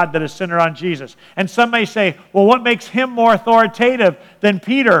of God that is centered on Jesus. And some may say, well, what makes him more authoritative than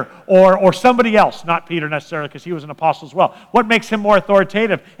Peter or somebody else? Not Peter necessarily, because he was an apostle as well. What makes him more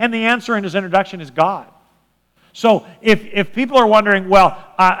authoritative? And the answer in his introduction is God. So if people are wondering, well,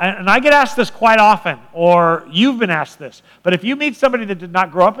 and I get asked this quite often, or you've been asked this, but if you meet somebody that did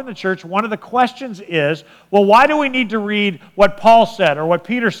not grow up in the church, one of the questions is, well, why do we need to read what Paul said or what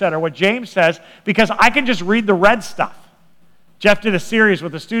Peter said or what James says? Because I can just read the red stuff. Jeff did a series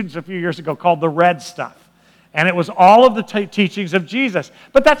with the students a few years ago called The Red Stuff. And it was all of the teachings of Jesus.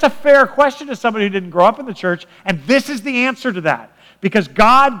 But that's a fair question to somebody who didn't grow up in the church, and this is the answer to that. Because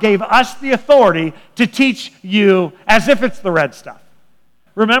God gave us the authority to teach you as if it's the red stuff.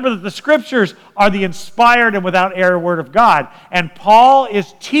 Remember that the Scriptures are the inspired and without error Word of God. And Paul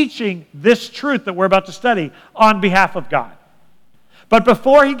is teaching this truth that we're about to study on behalf of God. But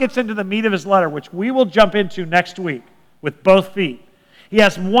before he gets into the meat of his letter, which we will jump into next week with both feet, he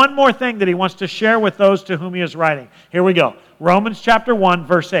has one more thing that he wants to share with those to whom he is writing. Here we go. Romans chapter 1,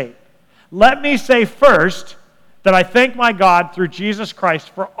 verse 8. Let me say first that I thank my God through Jesus Christ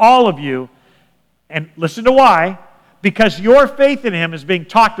for all of you, and listen to why, because your faith in him is being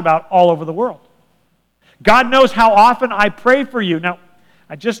talked about all over the world. God knows how often I pray for you. Now,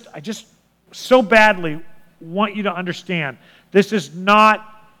 I just so badly want you to understand, this is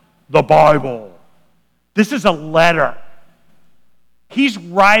not the Bible. This is a letter. He's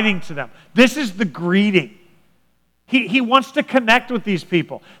writing to them. This is the greeting. He wants to connect with these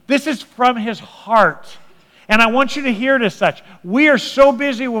people. This is from his heart. And I want you to hear it as such. We are so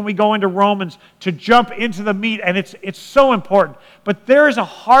busy when we go into Romans to jump into the meat, and it's so important. But there is a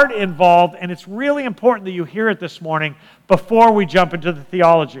heart involved, and it's really important that you hear it this morning before we jump into the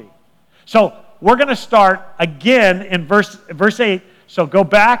theology. So we're going to start again in verse 8. So go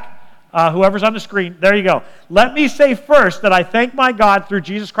back, whoever's on the screen. There you go. Let me say first that I thank my God through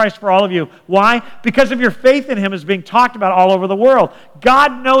Jesus Christ for all of you. Why? Because of your faith in him is being talked about all over the world.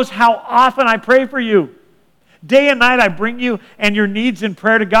 God knows how often I pray for you. Day and night I bring you and your needs in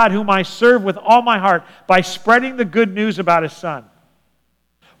prayer to God, whom I serve with all my heart by spreading the good news about his Son.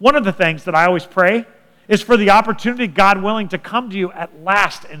 One of the things that I always pray is for the opportunity, God willing, to come to you at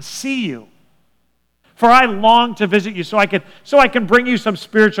last and see you. For I long to visit you so I can bring you some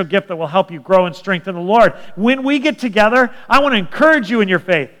spiritual gift that will help you grow and strengthen the Lord. When we get together, I want to encourage you in your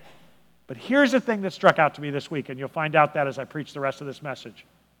faith. But here's the thing that struck out to me this week, and you'll find out that as I preach the rest of this message.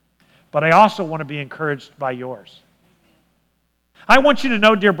 But I also want to be encouraged by yours. I want you to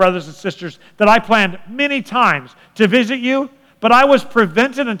know, dear brothers and sisters, that I planned many times to visit you, but I was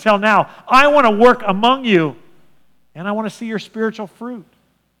prevented until now. I want to work among you, and I want to see your spiritual fruit.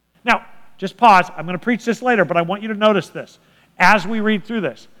 Now, just pause. I'm going to preach this later, but I want you to notice this as we read through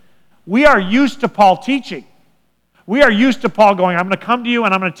this. We are used to Paul teaching. We are used to Paul going, I'm going to come to you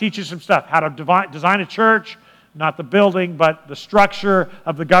and I'm going to teach you some stuff. How to design a church, not the building, but the structure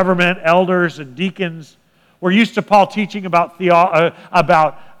of the government, elders and deacons. We're used to Paul teaching about the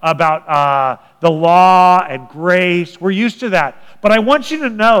law and grace. We're used to that. But I want you to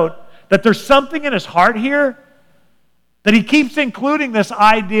note that there's something in his heart here that he keeps including this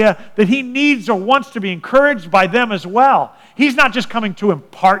idea that he needs or wants to be encouraged by them as well. He's not just coming to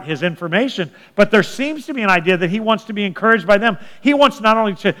impart his information, but there seems to be an idea that he wants to be encouraged by them. He wants not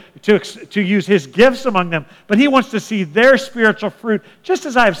only to use his gifts among them, but he wants to see their spiritual fruit, just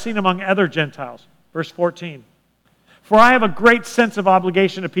as I have seen among other Gentiles. Verse 14. For I have a great sense of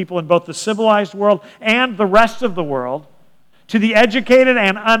obligation to people in both the civilized world and the rest of the world, to the educated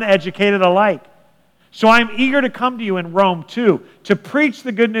and uneducated alike. So I am eager to come to you in Rome too, to preach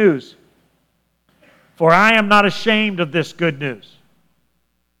the good news. For I am not ashamed of this good news.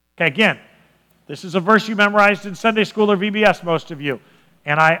 Okay, again, this is a verse you memorized in Sunday school or VBS, most of you.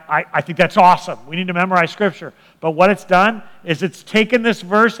 And I think that's awesome. We need to memorize Scripture. But what it's done is it's taken this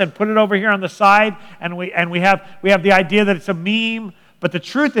verse and put it over here on the side, and we have the idea that it's a meme, but the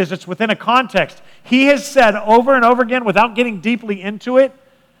truth is it's within a context. He has said over and over again, without getting deeply into it,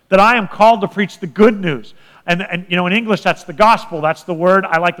 that I am called to preach the good news. And you know, in English, that's the gospel. That's the word.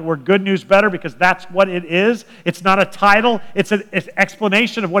 I like the word good news better because that's what it is. It's not a title. It's an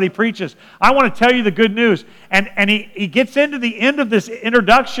explanation of what he preaches. I want to tell you the good news. And he gets into the end of this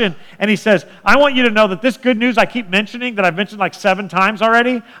introduction, and he says, I want you to know that this good news I keep mentioning, that I've mentioned like 7 times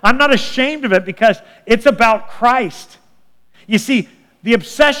already, I'm not ashamed of it because it's about Christ. You see,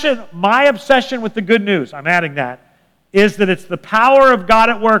 my obsession with the good news, I'm adding that, is that it's the power of God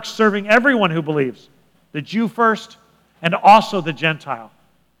at work serving everyone who believes. The Jew first, and also the Gentile.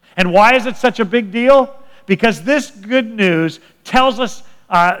 And why is it such a big deal? Because this good news tells us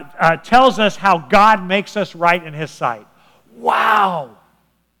how God makes us right in His sight. Wow!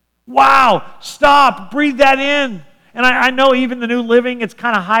 Wow! Stop! Breathe that in. And I know even the New Living, it's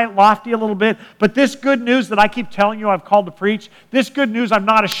kind of high, lofty a little bit, but this good news that I keep telling you I've called to preach, this good news I'm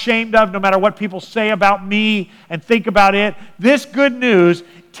not ashamed of no matter what people say about me and think about it. This good news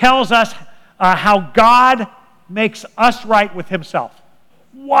tells us how God makes us right with Himself.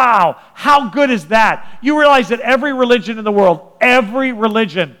 Wow, how good is that? You realize that every religion in the world, every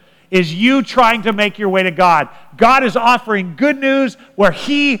religion is you trying to make your way to God. God is offering good news where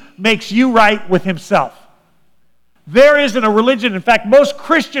He makes you right with Himself. There isn't a religion, in fact, most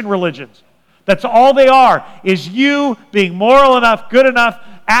Christian religions, that's all they are, is you being moral enough, good enough,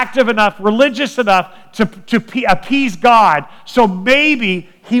 active enough, religious enough to appease God, so maybe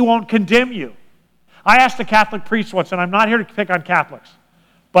He won't condemn you. I asked a Catholic priest once, and I'm not here to pick on Catholics,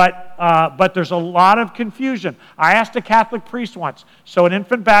 but there's a lot of confusion. I asked a Catholic priest once, so in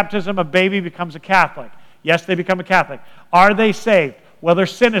infant baptism, a baby becomes a Catholic. Yes, they become a Catholic. Are they saved? Well, their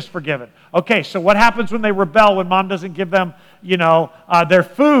sin is forgiven. Okay, so what happens when they rebel, when mom doesn't give them, their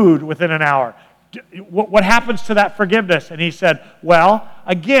food within an hour? What happens to that forgiveness? And he said, well,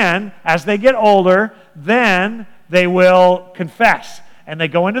 again, as they get older, then they will confess. And they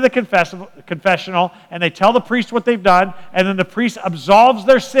go into the confessional, and they tell the priest what they've done, and then the priest absolves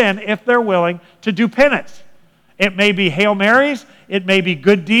their sin if they're willing to do penance. It may be Hail Marys, it may be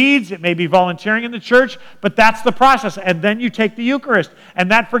good deeds, it may be volunteering in the church, but that's the process. And then you take the Eucharist,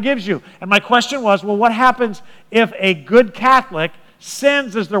 and that forgives you. And my question was, well, what happens if a good Catholic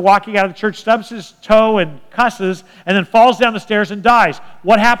sins as they're walking out of the church, stubs his toe and cusses, and then falls down the stairs and dies?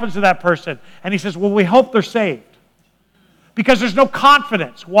 What happens to that person? And he says, well, we hope they're saved. Because there's no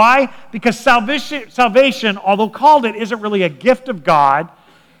confidence. Why? Because salvation, although called it, isn't really a gift of God.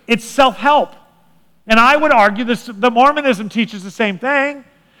 It's self-help. And I would argue the Mormonism teaches the same thing.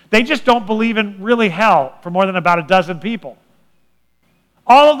 They just don't believe in really hell for more than about a dozen people.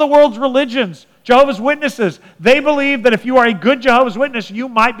 All of the world's religions, Jehovah's Witnesses, they believe that if you are a good Jehovah's Witness, you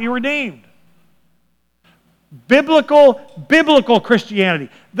might be redeemed. Biblical Christianity.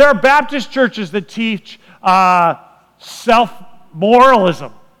 There are Baptist churches that teach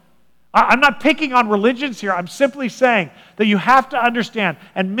self-moralism. I'm not picking on religions here. I'm simply saying that you have to understand,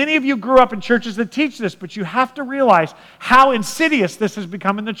 and many of you grew up in churches that teach this, but you have to realize how insidious this has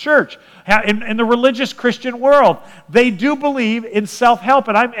become in the church, in the religious Christian world. They do believe in self-help,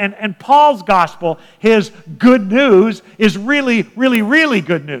 and Paul's gospel, his good news, is really, really, really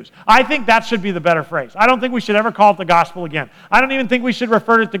good news. I think that should be the better phrase. I don't think we should ever call it the gospel again. I don't even think we should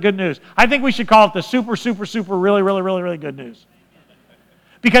refer to it to good news. I think we should call it the super, super, super, really, really, really, really good news.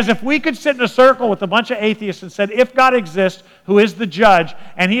 Because if we could sit in a circle with a bunch of atheists and said, if God exists, who is the judge,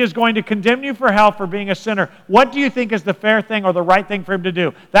 and He is going to condemn you for hell for being a sinner, what do you think is the fair thing or the right thing for Him to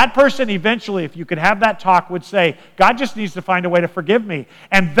do? That person eventually, if you could have that talk, would say, God just needs to find a way to forgive me.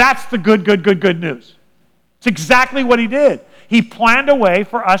 And that's the good news. It's exactly what He did. He planned a way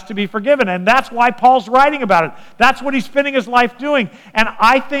for us to be forgiven. And that's why Paul's writing about it. That's what he's spending his life doing. And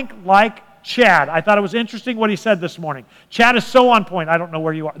I think, like Chad, I thought it was interesting what he said this morning. Chad is so on point. I don't know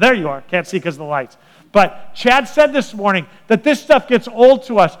where you are. There you are. Can't see because of the lights. But Chad said this morning that this stuff gets old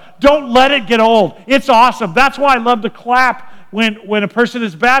to us. Don't let it get old. It's awesome. That's why I love to clap when a person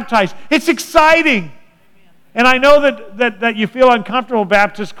is baptized. It's exciting. And I know that you feel uncomfortable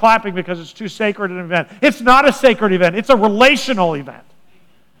Baptist clapping because it's too sacred an event. It's not a sacred event. It's a relational event.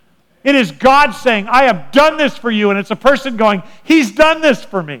 It is God saying, I have done this for you. And it's a person going, He's done this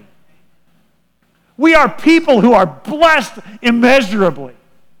for me. We are people who are blessed immeasurably.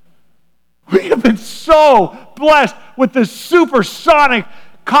 We have been so blessed with this supersonic,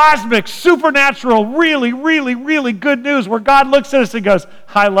 cosmic, supernatural, really, really, really good news where God looks at us and goes,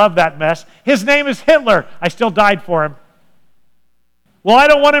 I love that mess. His name is Hitler. I still died for him. Well, I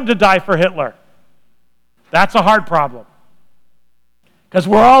don't want him to die for Hitler. That's a hard problem. Because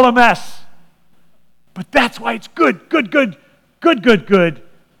we're all a mess. But that's why it's good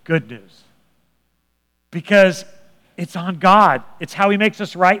news. Because It's on God. It's how He makes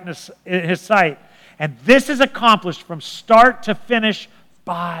us right in His sight. And this is accomplished from start to finish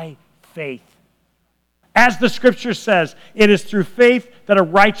by faith. As the Scripture says, it is through faith that a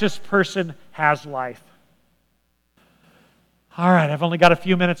righteous person has life. All right, I've only got a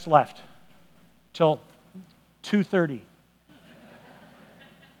few minutes left till 2:30.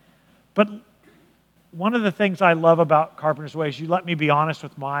 But one of the things I love about Carpenter's Way is you let me be honest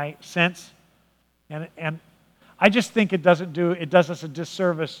with my sense. And I just think it does us a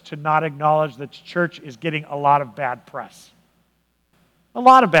disservice to not acknowledge that church is getting a lot of bad press. A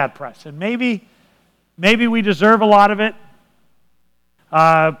lot of bad press. And maybe we deserve a lot of it.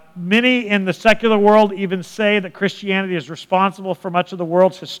 Many in the secular world even say that Christianity is responsible for much of the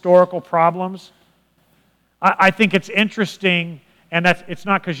world's historical problems. I think it's interesting, and it's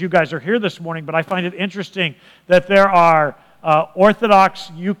not because you guys are here this morning, but I find it interesting that there are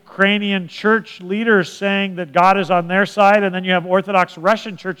Orthodox Ukrainian church leaders saying that God is on their side, and then you have Orthodox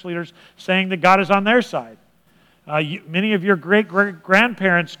Russian church leaders saying that God is on their side. Many of your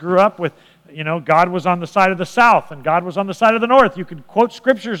great-grandparents grew up with, God was on the side of the South and God was on the side of the North. You could quote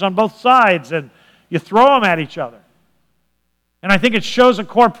scriptures on both sides and you throw them at each other. And I think it shows a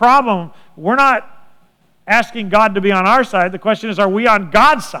core problem. We're not asking God to be on our side. The question is, are we on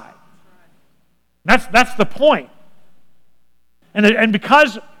God's side? That's the point. And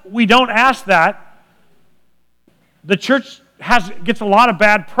because we don't ask that, the church gets a lot of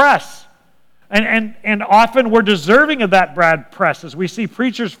bad press. And often we're deserving of that bad press as we see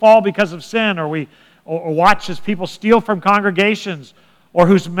preachers fall because of sin, or watch as people steal from congregations, or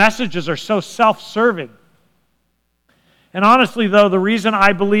whose messages are so self-serving. And honestly, though, the reason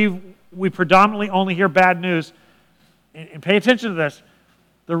I believe we predominantly only hear bad news, and pay attention to this,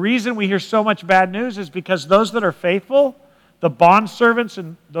 the reason we hear so much bad news is because those that are faithful, the bondservants,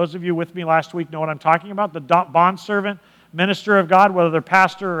 and those of you with me last week know what I'm talking about, the bondservant, minister of God, whether they're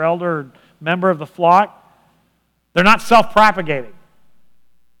pastor or elder or member of the flock, they're not self-propagating.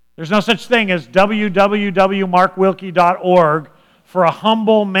 There's no such thing as www.markwilkie.org for a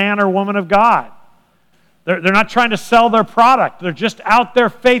humble man or woman of God. They're not trying to sell their product. They're just out there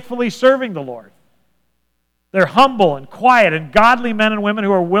faithfully serving the Lord. They're humble and quiet and godly men and women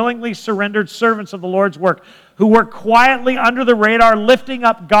who are willingly surrendered servants of the Lord's work, who work quietly under the radar, lifting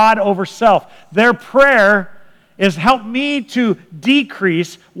up God over self. Their prayer is, help me to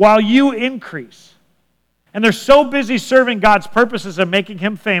decrease while you increase. And they're so busy serving God's purposes and making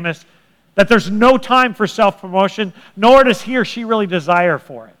Him famous that there's no time for self-promotion, nor does he or she really desire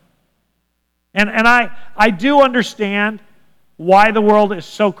for it. And I do understand why the world is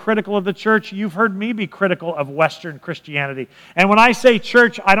so critical of the church. You've heard me be critical of Western Christianity. And when I say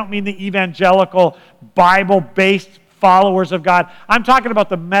church, I don't mean the evangelical, Bible-based followers of God. I'm talking about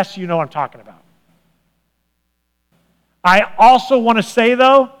the mess you know I'm talking about. I also want to say,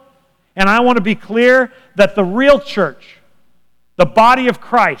 though, and I want to be clear, that the real church, the body of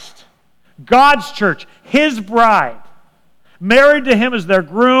Christ, God's church, His bride, married to Him as their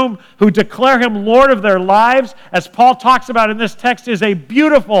groom, who declare Him Lord of their lives, as Paul talks about in this text, is a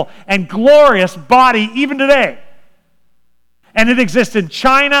beautiful and glorious body even today. And it exists in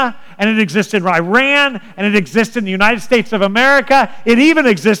China, and it exists in Iran, and it exists in the United States of America. It even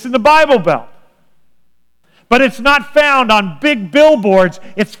exists in the Bible Belt. But it's not found on big billboards.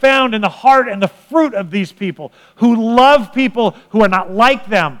 It's found in the heart and the fruit of these people who love people who are not like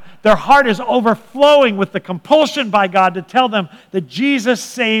them. Their heart is overflowing with the compulsion by God to tell them that Jesus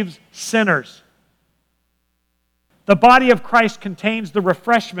saves sinners. The body of Christ contains the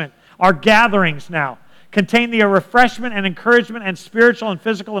refreshment. Our gatherings now contain the refreshment and encouragement and spiritual and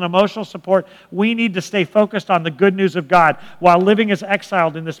physical and emotional support we need to stay focused on the good news of God while living as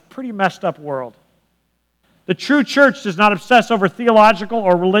exiled in this pretty messed up world. The true church does not obsess over theological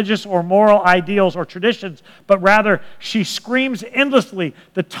or religious or moral ideals or traditions, but rather she screams endlessly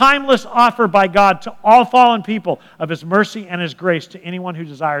the timeless offer by God to all fallen people of His mercy and His grace to anyone who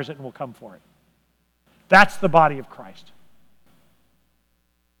desires it and will come for it. That's the body of Christ.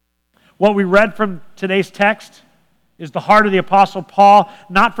 What we read from today's text is the heart of the Apostle Paul,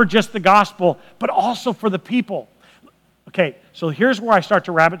 not for just the gospel, but also for the people. Okay, so here's where I start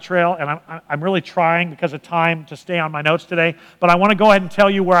to rabbit trail, and I'm really trying because of time to stay on my notes today, but I want to go ahead and tell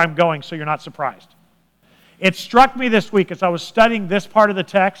you where I'm going so you're not surprised. It struck me this week as I was studying this part of the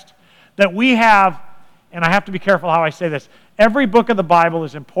text that we have, and I have to be careful how I say this, every book of the Bible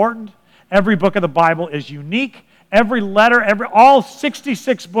is important, every book of the Bible is unique, every letter, all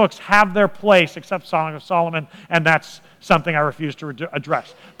 66 books have their place except Song of Solomon, and that's something I refuse to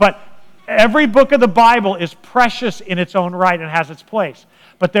address. But every book of the Bible is precious in its own right and has its place.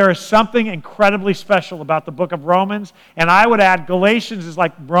 but there is something incredibly special about the book of Romans, and I would add Galatians is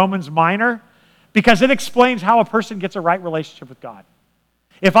like Romans Minor, because it explains how a person gets a right relationship with God.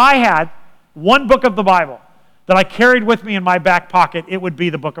 If I had one book of the Bible that I carried with me in my back pocket, it would be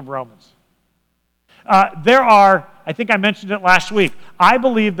the book of Romans. There are, I think I mentioned it last week, I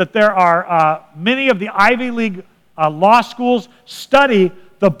believe that there are many of the Ivy League law schools study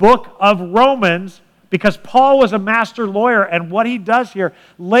the book of Romans because Paul was a master lawyer, and what he does here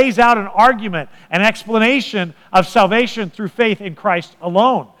lays out an argument, an explanation of salvation through faith in Christ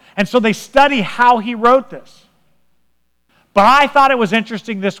alone. And so they study how he wrote this. But I thought it was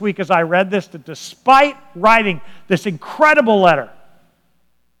interesting this week as I read this that despite writing this incredible letter,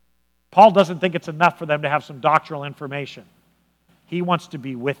 Paul doesn't think it's enough for them to have some doctrinal information. He wants to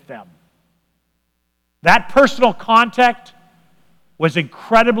be with them. That personal contact was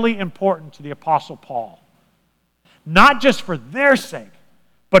incredibly important to the Apostle Paul. Not just for their sake,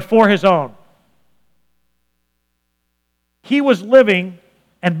 but for his own. He was living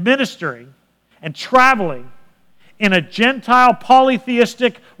and ministering and traveling in a Gentile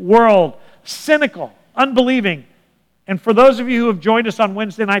polytheistic world, cynical, unbelieving. And for those of you who have joined us on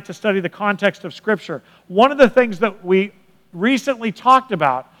Wednesday night to study the context of Scripture, one of the things that we recently talked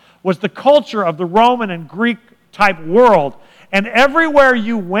about was the culture of the Roman and Greek type world. And everywhere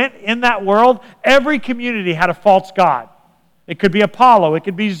you went in that world, every community had a false god. It could be Apollo, it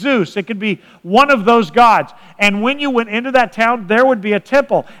could be Zeus, it could be one of those gods. And when you went into that town, there would be a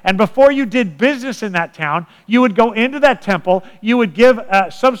temple. And before you did business in that town, you would go into that temple, you would give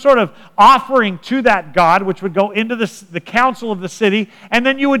some sort of offering to that god, which would go into the council of the city, and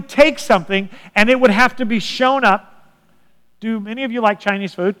then you would take something, and it would have to be shown up. Do many of you like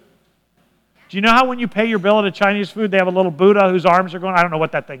Chinese food? Do you know how when you pay your bill at a Chinese food, they have a little Buddha whose arms are going? I don't know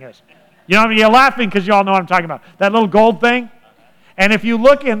what that thing is. You know what I mean? You're laughing because you all know what I'm talking about. That little gold thing. And if you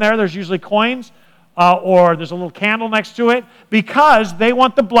look in there, there's usually coins or there's a little candle next to it because they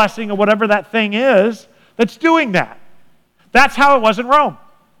want the blessing of whatever that thing is that's doing that. That's how it was in Rome.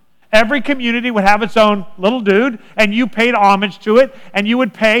 Every community would have its own little dude, and you paid homage to it, and you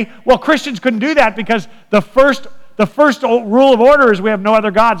would pay. Well, Christians couldn't do that because the first rule of order is we have no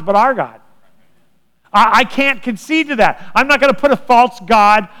other gods but our God. I can't concede to that. I'm not going to put a false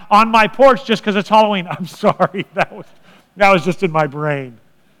god on my porch just because it's Halloween. I'm sorry. That was just in my brain.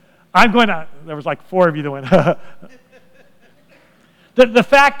 There was like 4 of you that went, The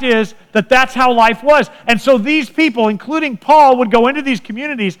fact is that that's how life was. And so these people, including Paul, would go into these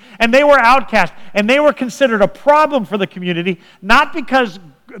communities, and they were outcast, and they were considered a problem for the community, not because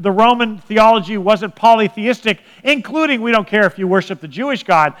the Roman theology wasn't polytheistic, including we don't care if you worship the Jewish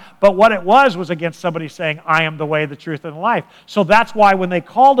God, but what it was against somebody saying, I am the way, the truth, and the life. So that's why when they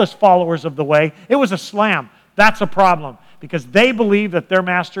called us followers of the way, it was a slam. That's a problem, because they believe that their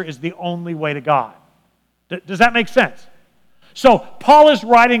master is the only way to God. Does that make sense? So Paul is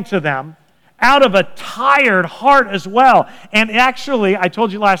writing to them out of a tired heart as well. And actually, I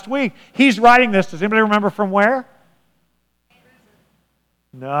told you last week, he's writing this, does anybody remember from where?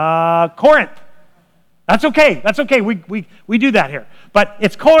 Corinth. That's okay. That's okay. We do that here. But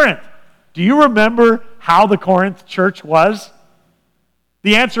it's Corinth. Do you remember how the Corinth church was?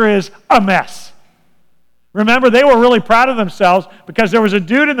 The answer is a mess. Remember, they were really proud of themselves because there was a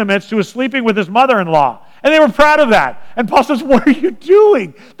dude in the midst who was sleeping with his mother-in-law. And they were proud of that. And Paul says, what are you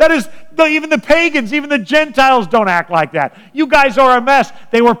doing? That is, even the pagans, even the Gentiles don't act like that. You guys are a mess.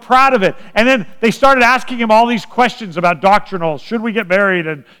 They were proud of it. And then they started asking him all these questions about doctrinal. Should we get married?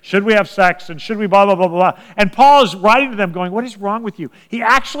 And should we have sex? And should we blah, blah, blah, blah. And Paul is writing to them going, what is wrong with you? He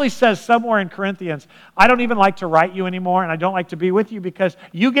actually says somewhere in Corinthians, I don't even like to write you anymore, and I don't like to be with you because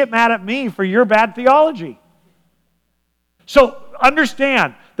you get mad at me for your bad theology. So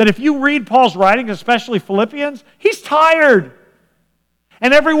understand that if you read Paul's writings, especially Philippians, he's tired.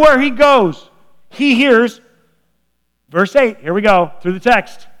 And everywhere he goes, he hears, verse 8, here we go, through the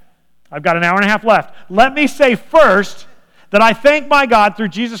text. I've got an hour and a half left. Let me say first that I thank my God through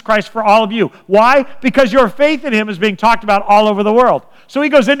Jesus Christ for all of you. Why? Because your faith in him is being talked about all over the world. So he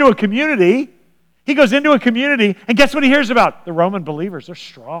goes into a community, and guess what he hears about? The Roman believers, they're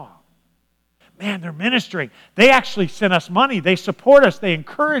strong. Man, they're ministering. They actually send us money. They support us. They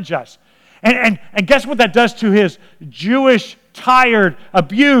encourage us. And guess what that does to his Jewish, tired,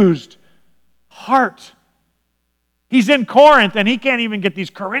 abused heart? He's in Corinth, and he can't even get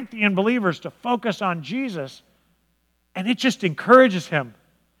these Corinthian believers to focus on Jesus. And it just encourages him.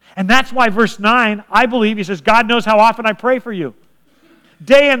 And that's why verse 9, I believe, he says, God knows how often I pray for you.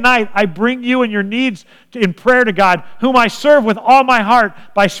 Day and night, I bring you and your needs in prayer to God, whom I serve with all my heart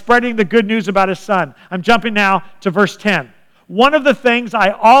by spreading the good news about his Son. I'm jumping now to verse 10. one of the things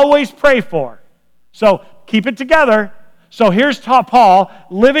I always pray for. So keep it together. So here's Paul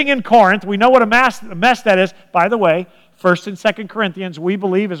living in Corinth. We know what a mess that is. By the way, 1st and 2nd Corinthians, we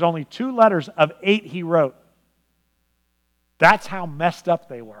believe, is only 2 letters of 8 he wrote. That's how messed up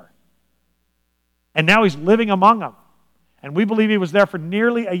they were. And now he's living among them. And we believe he was there for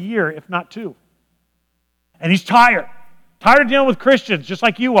nearly a year, if not 2. And he's tired. Tired of dealing with Christians, just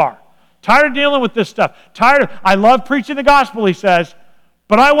like you are. Tired of dealing with this stuff. I love preaching the gospel, he says,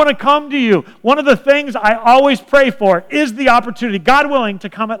 but I want to come to you. One of the things I always pray for is the opportunity, God willing, to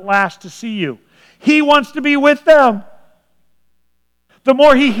come at last to see you. He wants to be with them. The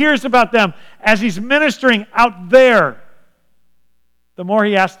more he hears about them as he's ministering out there, the more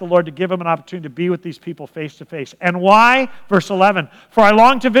he asks the Lord to give him an opportunity to be with these people face to face. And why? Verse 11, for I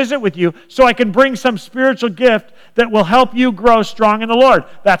long to visit with you so I can bring some spiritual gift that will help you grow strong in the Lord.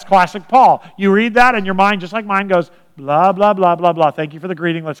 That's classic Paul. You read that and your mind, just like mine, goes, blah, blah, blah, blah, blah. Thank you for the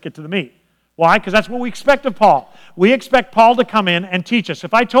greeting. Let's get to the meat. Why? Because that's what we expect of Paul. We expect Paul to come in and teach us.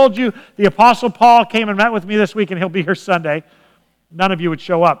 If I told you the Apostle Paul came and met with me this week and he'll be here Sunday, none of you would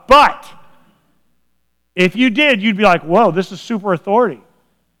show up. But if you did, you'd be like, whoa, this is super authority.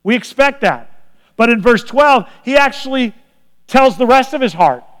 We expect that. But in verse 12, he actually tells the rest of his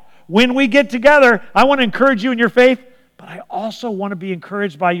heart. When we get together, I want to encourage you in your faith, but I also want to be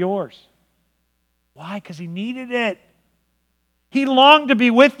encouraged by yours. Why? Because he needed it. He longed to be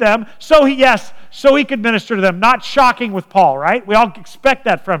with them, so he could minister to them. Not shocking with Paul, right? We all expect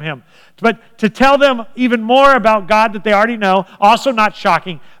that from him. But to tell them even more about God that they already know, also not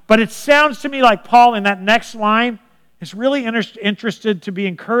shocking. But it sounds to me like Paul in that next line is really interested to be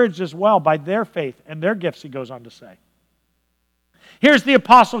encouraged as well by their faith and their gifts, he goes on to say. Here's the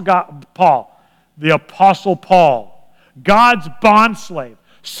Apostle Paul, God's bondslave,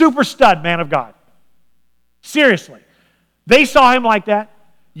 super stud man of God. Seriously. They saw him like that.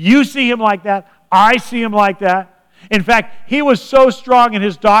 You see him like that. I see him like that. In fact, he was so strong in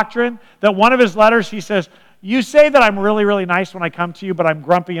his doctrine that one of his letters, he says, you say that I'm really, really nice when I come to you, but I'm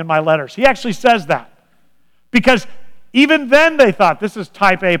grumpy in my letters. He actually says that. Because even then they thought, this is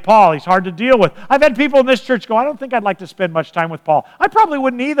type A Paul. He's hard to deal with. I've had people in this church go, I don't think I'd like to spend much time with Paul. I probably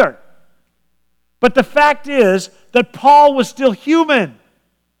wouldn't either. But the fact is that Paul was still human.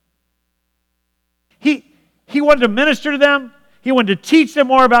 He wanted to minister to them. He wanted to teach them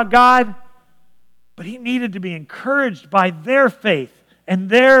more about God. But he needed to be encouraged by their faith and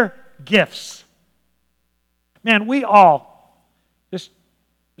their gifts. Man, we all, let's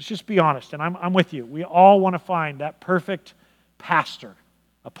just be honest, and I'm with you. We all want to find that perfect pastor,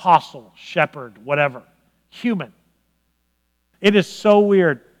 apostle, shepherd, whatever, human. It is so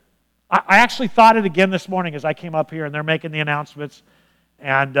weird. I actually thought it again this morning as I came up here and they're making the announcements.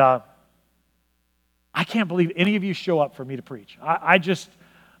 And I can't believe any of you show up for me to preach. I just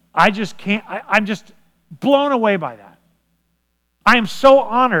can't. I'm just blown away by that. I am so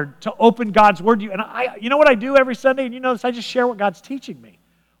honored to open God's Word to you. And you know what I do every Sunday? And you know this, I just share what God's teaching me.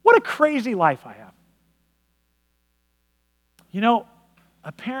 What a crazy life I have. You know,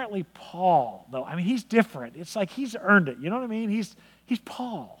 apparently Paul, though, I mean, he's different. It's like he's earned it. You know what I mean? He's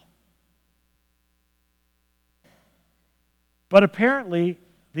Paul. But apparently,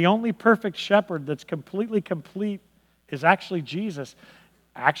 the only perfect shepherd that's completely complete is actually Jesus.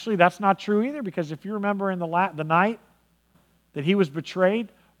 Actually, that's not true either, because if you remember in the night that he was betrayed,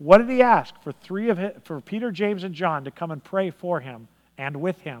 what did he ask? For Peter, James, and John to come and pray for him and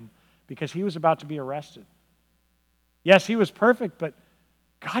with him, because he was about to be arrested. Yes, he was perfect, but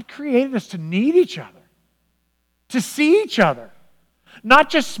God created us to need each other, to see each other, not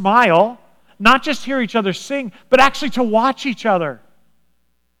just smile, not just hear each other sing, but actually to watch each other.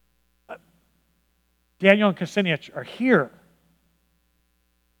 Daniel and Ksenia are here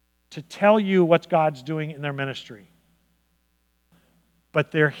to tell you what God's doing in their ministry.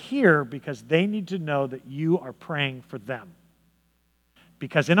 But they're here because they need to know that you are praying for them.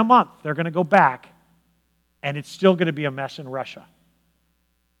 Because in a month, they're going to go back, and it's still going to be a mess in Russia.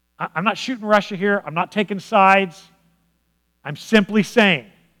 I'm not shooting Russia here. I'm not taking sides. I'm simply saying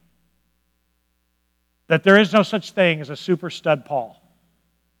that there is no such thing as a super stud Paul.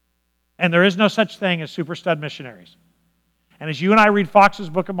 And there is no such thing as super stud missionaries. And as you and I read Fox's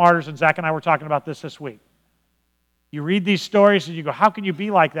Book of Martyrs, and Zach and I were talking about this week, you read these stories and you go, how can you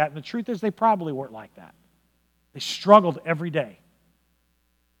be like that? And the truth is they probably weren't like that. They struggled every day.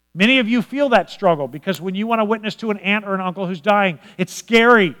 Many of you feel that struggle because when you want to witness to an aunt or an uncle who's dying, it's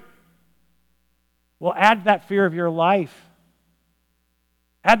scary. Well, add that fear of your life.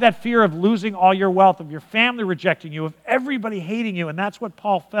 Add that fear of losing all your wealth, of your family rejecting you, of everybody hating you, and that's what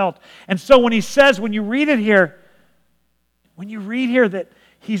Paul felt. And so when he says, when you read it here, when you read here that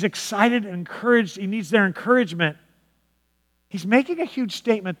he's excited and encouraged, he needs their encouragement, he's making a huge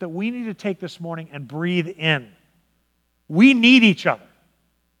statement that we need to take this morning and breathe in. We need each other.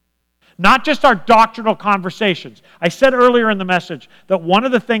 Not just our doctrinal conversations. I said earlier in the message that one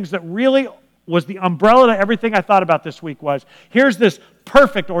of the things that really was the umbrella to everything I thought about this week was, here's this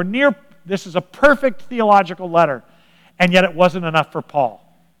perfect or near, this is a perfect theological letter, and yet it wasn't enough for Paul.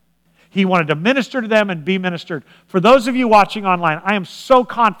 He wanted to minister to them and be ministered. For those of you watching online, I am so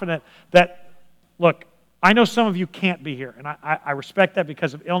confident that, look, I know some of you can't be here, and I respect that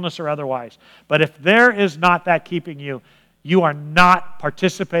because of illness or otherwise. But if there is not that keeping you, you are not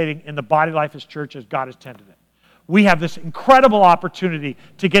participating in the body life as church as God has tended it. We have this incredible opportunity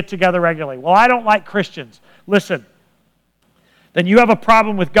to get together regularly. Well, I don't like Christians. Listen, then you have a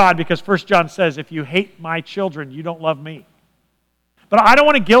problem with God because 1 John says, if you hate my children, you don't love me. But I don't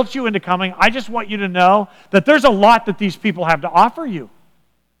want to guilt you into coming. I just want you to know that there's a lot that these people have to offer you.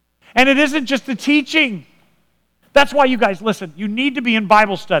 And it isn't just the teaching. That's why you guys, listen, you need to be in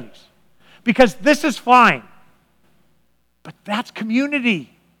Bible studies. Because this is fine. But that's community.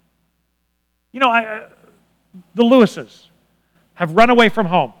 You know, the Lewises have run away from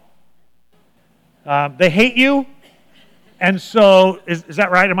home. They hate you. And so, is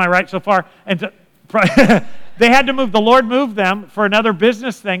that right? Am I right so far? And they had to move. The Lord moved them for another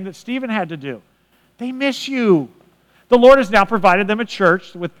business thing that Stephen had to do. They miss you. The Lord has now provided them a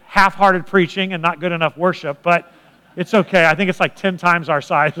church with half-hearted preaching and not good enough worship, but it's okay. I think it's like 10 times our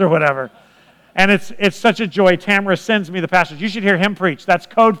size or whatever. And it's such a joy. Tamara sends me the pastors. You should hear him preach. That's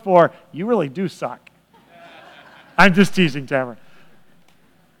code for, you really do suck. I'm just teasing, Tamara.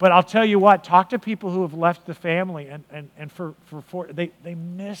 But I'll tell you what, talk to people who have left the family and they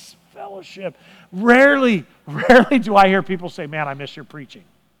miss fellowship. Rarely do I hear people say, man, I miss your preaching.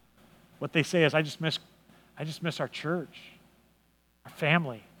 What they say is, I just miss our church, our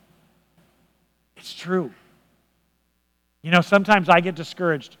family. It's true. You know, sometimes I get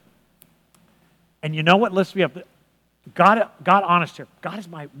discouraged. And you know what lifts me up? God honest here. God is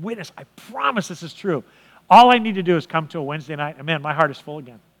my witness. I promise this is true. All I need to do is come to a Wednesday night, and man, my heart is full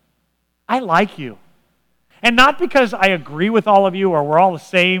again. I like you. And not because I agree with all of you or we're all the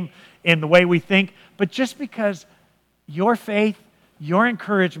same in the way we think, but just because your faith, your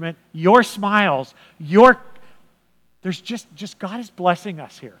encouragement, your smiles, there's just God is blessing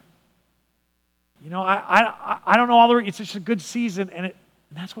us here. You know, I don't know all the it's just a good season, and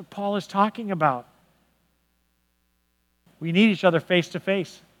that's what Paul is talking about. We need each other face to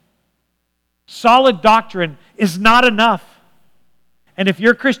face. Solid doctrine is not enough. And if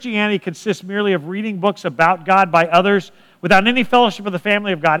your Christianity consists merely of reading books about God by others without any fellowship of the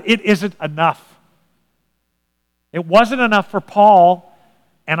family of God, it isn't enough. It wasn't enough for Paul,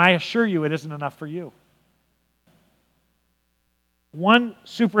 and I assure you it isn't enough for you. One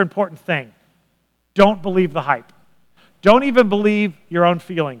super important thing, don't believe the hype. Don't even believe your own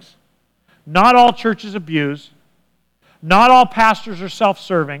feelings. Not all churches abuse. Not all pastors are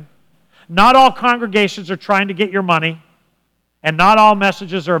self-serving. Not all congregations are trying to get your money. And not all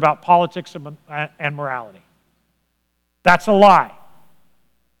messages are about politics and morality. That's a lie.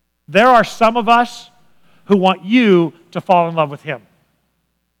 There are some of us who want you to fall in love with Him.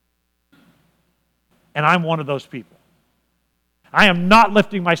 And I'm one of those people. I am not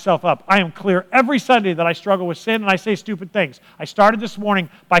lifting myself up. I am clear every Sunday that I struggle with sin and I say stupid things. I started this morning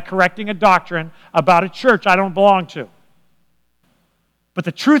by correcting a doctrine about a church I don't belong to. But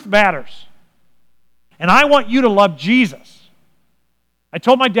the truth matters. And I want you to love Jesus. I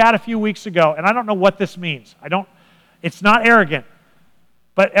told my dad a few weeks ago, and I don't know what this means. It's not arrogant.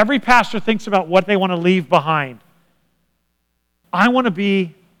 But every pastor thinks about what they want to leave behind. I want to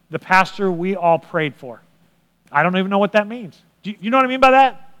be the pastor we all prayed for. I don't even know what that means. Do you know what I mean by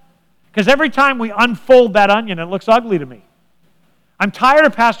that? Because every time we unfold that onion, it looks ugly to me. I'm tired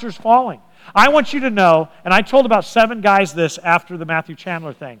of pastors falling. I want you to know, and I told about 7 guys this after the Matthew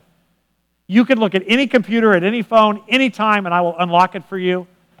Chandler thing. You can look at any computer, at any phone, anytime, and I will unlock it for you.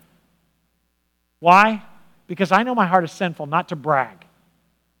 Why? Because I know my heart is sinful, not to brag.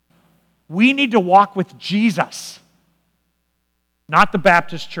 We need to walk with Jesus, not the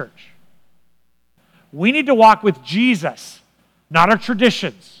Baptist church. We need to walk with Jesus, not our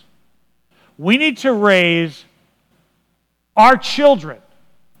traditions. We need to raise our children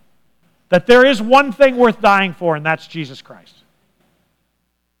that there is one thing worth dying for, and that's Jesus Christ.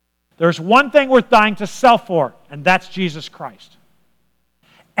 There's one thing worth dying to self for, and that's Jesus Christ.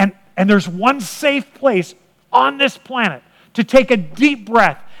 And there's one safe place on this planet to take a deep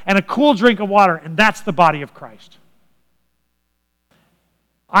breath and a cool drink of water, and that's the body of Christ.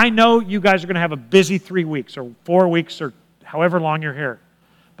 I know you guys are going to have a busy 3 weeks or 4 weeks or however long you're here.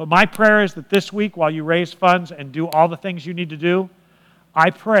 But my prayer is that this week, while you raise funds and do all the things you need to do,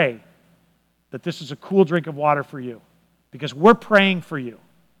 I pray that this is a cool drink of water for you, because we're praying for you.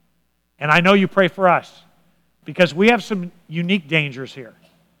 And I know you pray for us, because we have some unique dangers here.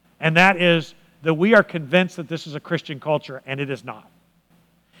 And that is that we are convinced that this is a Christian culture, and it is not.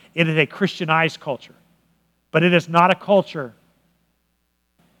 It is a Christianized culture. But it is not a culture.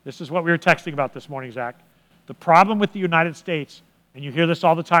 This is what we were texting about this morning, Zach. The problem with the United States, and you hear this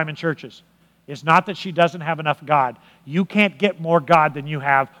all the time in churches, is not that she doesn't have enough God. You can't get more God than you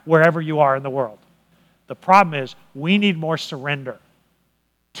have wherever you are in the world. The problem is we need more surrender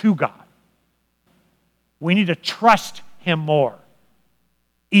to God. We need to trust Him more,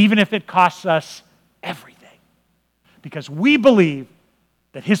 even if it costs us everything. Because we believe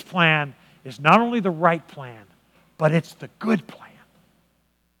that His plan is not only the right plan, but it's the good plan.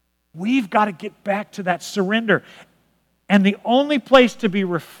 We've got to get back to that surrender. And the only place to be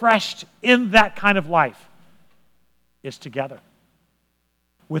refreshed in that kind of life is together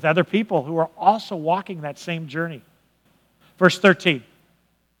with other people who are also walking that same journey. Verse 13.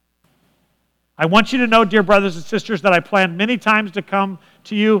 I want you to know, dear brothers and sisters, that I planned many times to come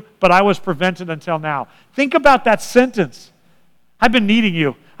to you, but I was prevented until now. Think about that sentence. I've been needing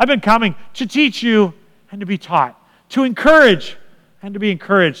you. I've been coming to teach you and to be taught, to encourage and to be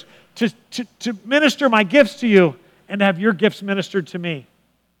encouraged, to minister my gifts to you and to have your gifts ministered to me.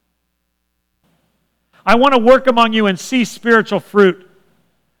 I want to work among you and see spiritual fruit,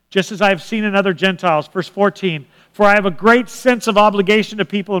 just as I have seen in other Gentiles. Verse 14, for I have a great sense of obligation to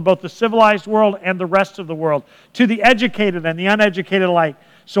people in both the civilized world and the rest of the world, to the educated and the uneducated alike.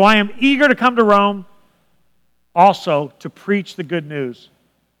 So I am eager to come to Rome also to preach the good news.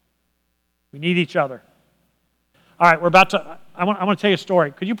 We need each other. All right, I want to tell you a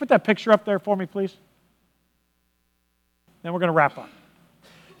story. Could you put that picture up there for me, please? Then we're going to wrap up.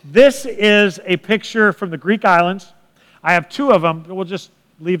 This is a picture from the Greek islands. I have two of them. We'll just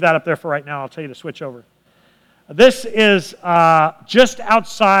leave that up there for right now. I'll tell you to switch over. This is just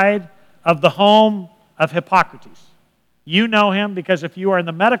outside of the home of Hippocrates. You know him because if you are in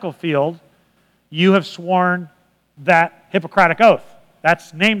the medical field, you have sworn that Hippocratic oath.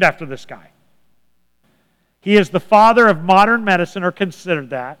 That's named after this guy. He is the father of modern medicine, or considered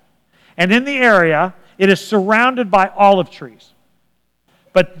that. And in the area, it is surrounded by olive trees.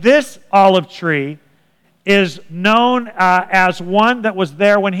 But this olive tree is known as one that was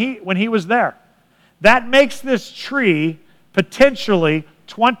there when he was there. That makes this tree potentially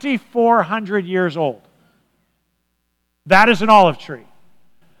 2,400 years old. That is an olive tree.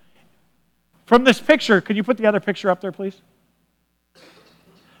 From this picture, could you put the other picture up there, please?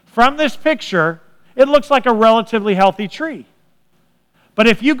 From this picture, it looks like a relatively healthy tree. But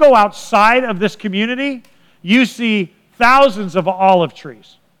if you go outside of this community, you see thousands of olive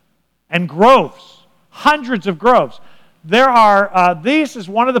trees and groves, hundreds of groves. This is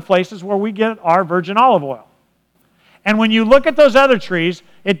one of the places where we get our virgin olive oil. And when you look at those other trees,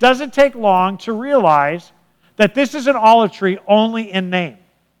 it doesn't take long to realize that this is an olive tree only in name.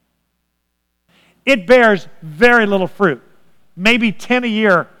 It bears very little fruit, maybe 10 a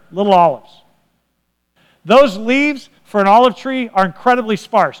year, little olives. Those leaves for an olive tree are incredibly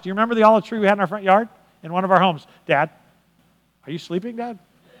sparse. Do you remember the olive tree we had in our front yard? In one of our homes. Dad, are you sleeping, Dad?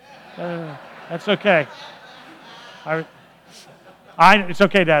 That's okay. It's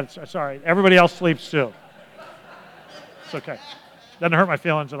okay, Dad. Sorry. Everybody else sleeps too. It's okay. Doesn't hurt my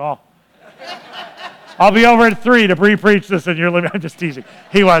feelings at all. I'll be over at 3 to pre-preach this and you're living. I'm just teasing.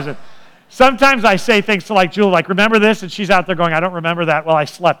 He wasn't. Sometimes I say things to like Julie, like, remember this? And she's out there going, I don't remember that. Well, I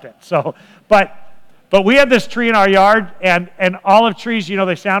slept it. So, but we had this tree in our yard, and olive trees,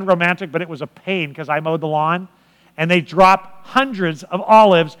 they sound romantic, but it was a pain because I mowed the lawn, and they drop hundreds of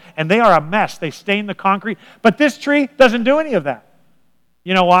olives, and they are a mess. They stain the concrete. But this tree doesn't do any of that.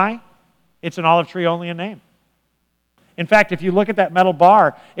 You know why? It's an olive tree only in name. In fact, if you look at that metal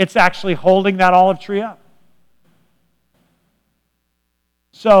bar, it's actually holding that olive tree up.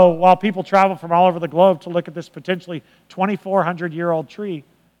 So while people travel from all over the globe to look at this potentially 2,400-year-old tree,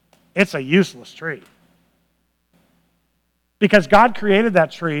 it's a useless tree. Because God created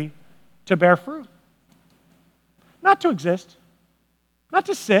that tree to bear fruit. Not to exist. Not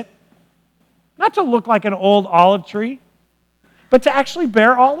to sit. Not to look like an old olive tree. But to actually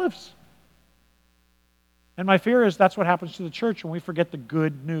bear olives. And my fear is that's what happens to the church when we forget the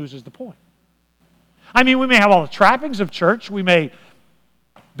good news is the point. I mean, we may have all the trappings of church. We may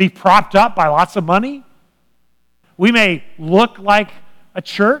be propped up by lots of money. We may look like a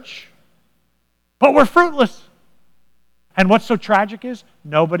church, but we're fruitless. And what's so tragic is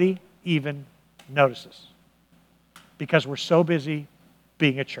nobody even notices. because we're so busy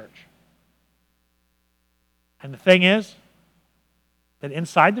being a church. And the thing is that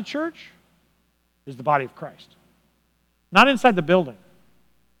inside the church is the body of Christ. Not inside the building,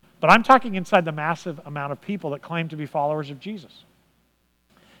 but I'm talking inside the massive amount of people that claim to be followers of Jesus.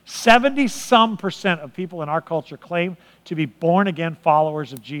 70-some% of people in our culture claim to be born-again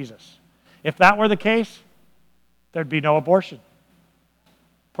followers of Jesus. If that were the case, there'd be no abortion.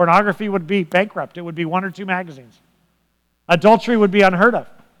 Pornography would be bankrupt. It would be 1 or 2 magazines. Adultery would be unheard of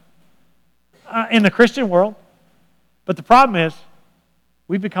in the Christian world. But the problem is,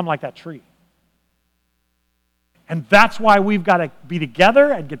 we've become like that tree. And that's why we've got to be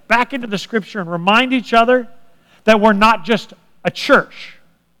together and get back into the Scripture and remind each other that we're not just a church.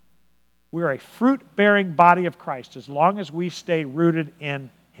 We're a fruit-bearing body of Christ as long as we stay rooted in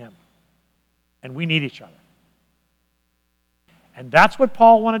Him. And we need each other. And that's what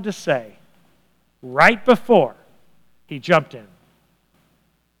Paul wanted to say right before he jumped in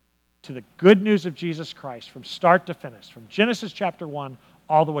to the good news of Jesus Christ from start to finish, from Genesis chapter 1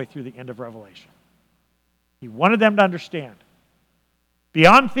 all the way through the end of Revelation. He wanted them to understand,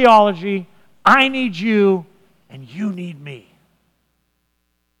 beyond theology, I need you and you need me.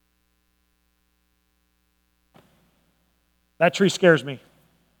 That tree scares me.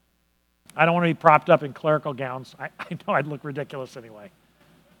 I don't want to be propped up in clerical gowns. I know I'd look ridiculous anyway.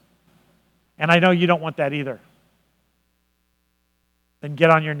 And I know you don't want that either. Then get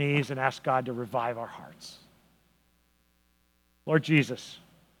on your knees and ask God to revive our hearts. Lord Jesus,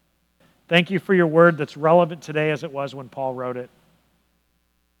 thank you for your word that's relevant today as it was when Paul wrote it.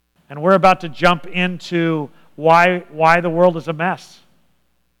 And we're about to jump into why the world is a mess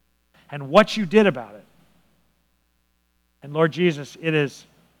and what you did about it. And Lord Jesus, it is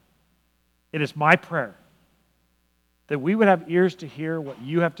my prayer that we would have ears to hear what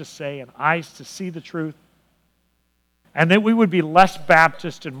you have to say and eyes to see the truth, and that we would be less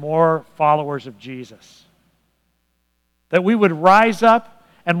Baptist and more followers of Jesus. That we would rise up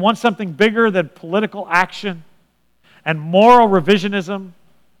and want something bigger than political action and moral revisionism.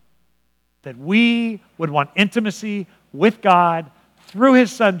 That we would want intimacy with God through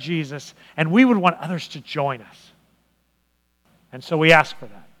His Son Jesus, and we would want others to join us. And so we ask for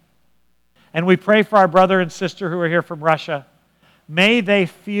that. And we pray for our brother and sister who are here from Russia. May they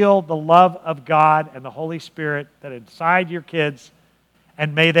feel the love of God and the Holy Spirit that inside your kids,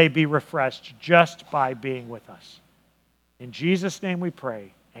 and may they be refreshed just by being with us. In Jesus' name we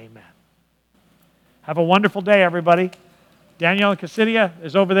pray, amen. Have a wonderful day, everybody. Danielle and Cassidia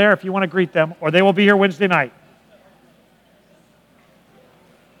is over there if you want to greet them, or they will be here Wednesday night.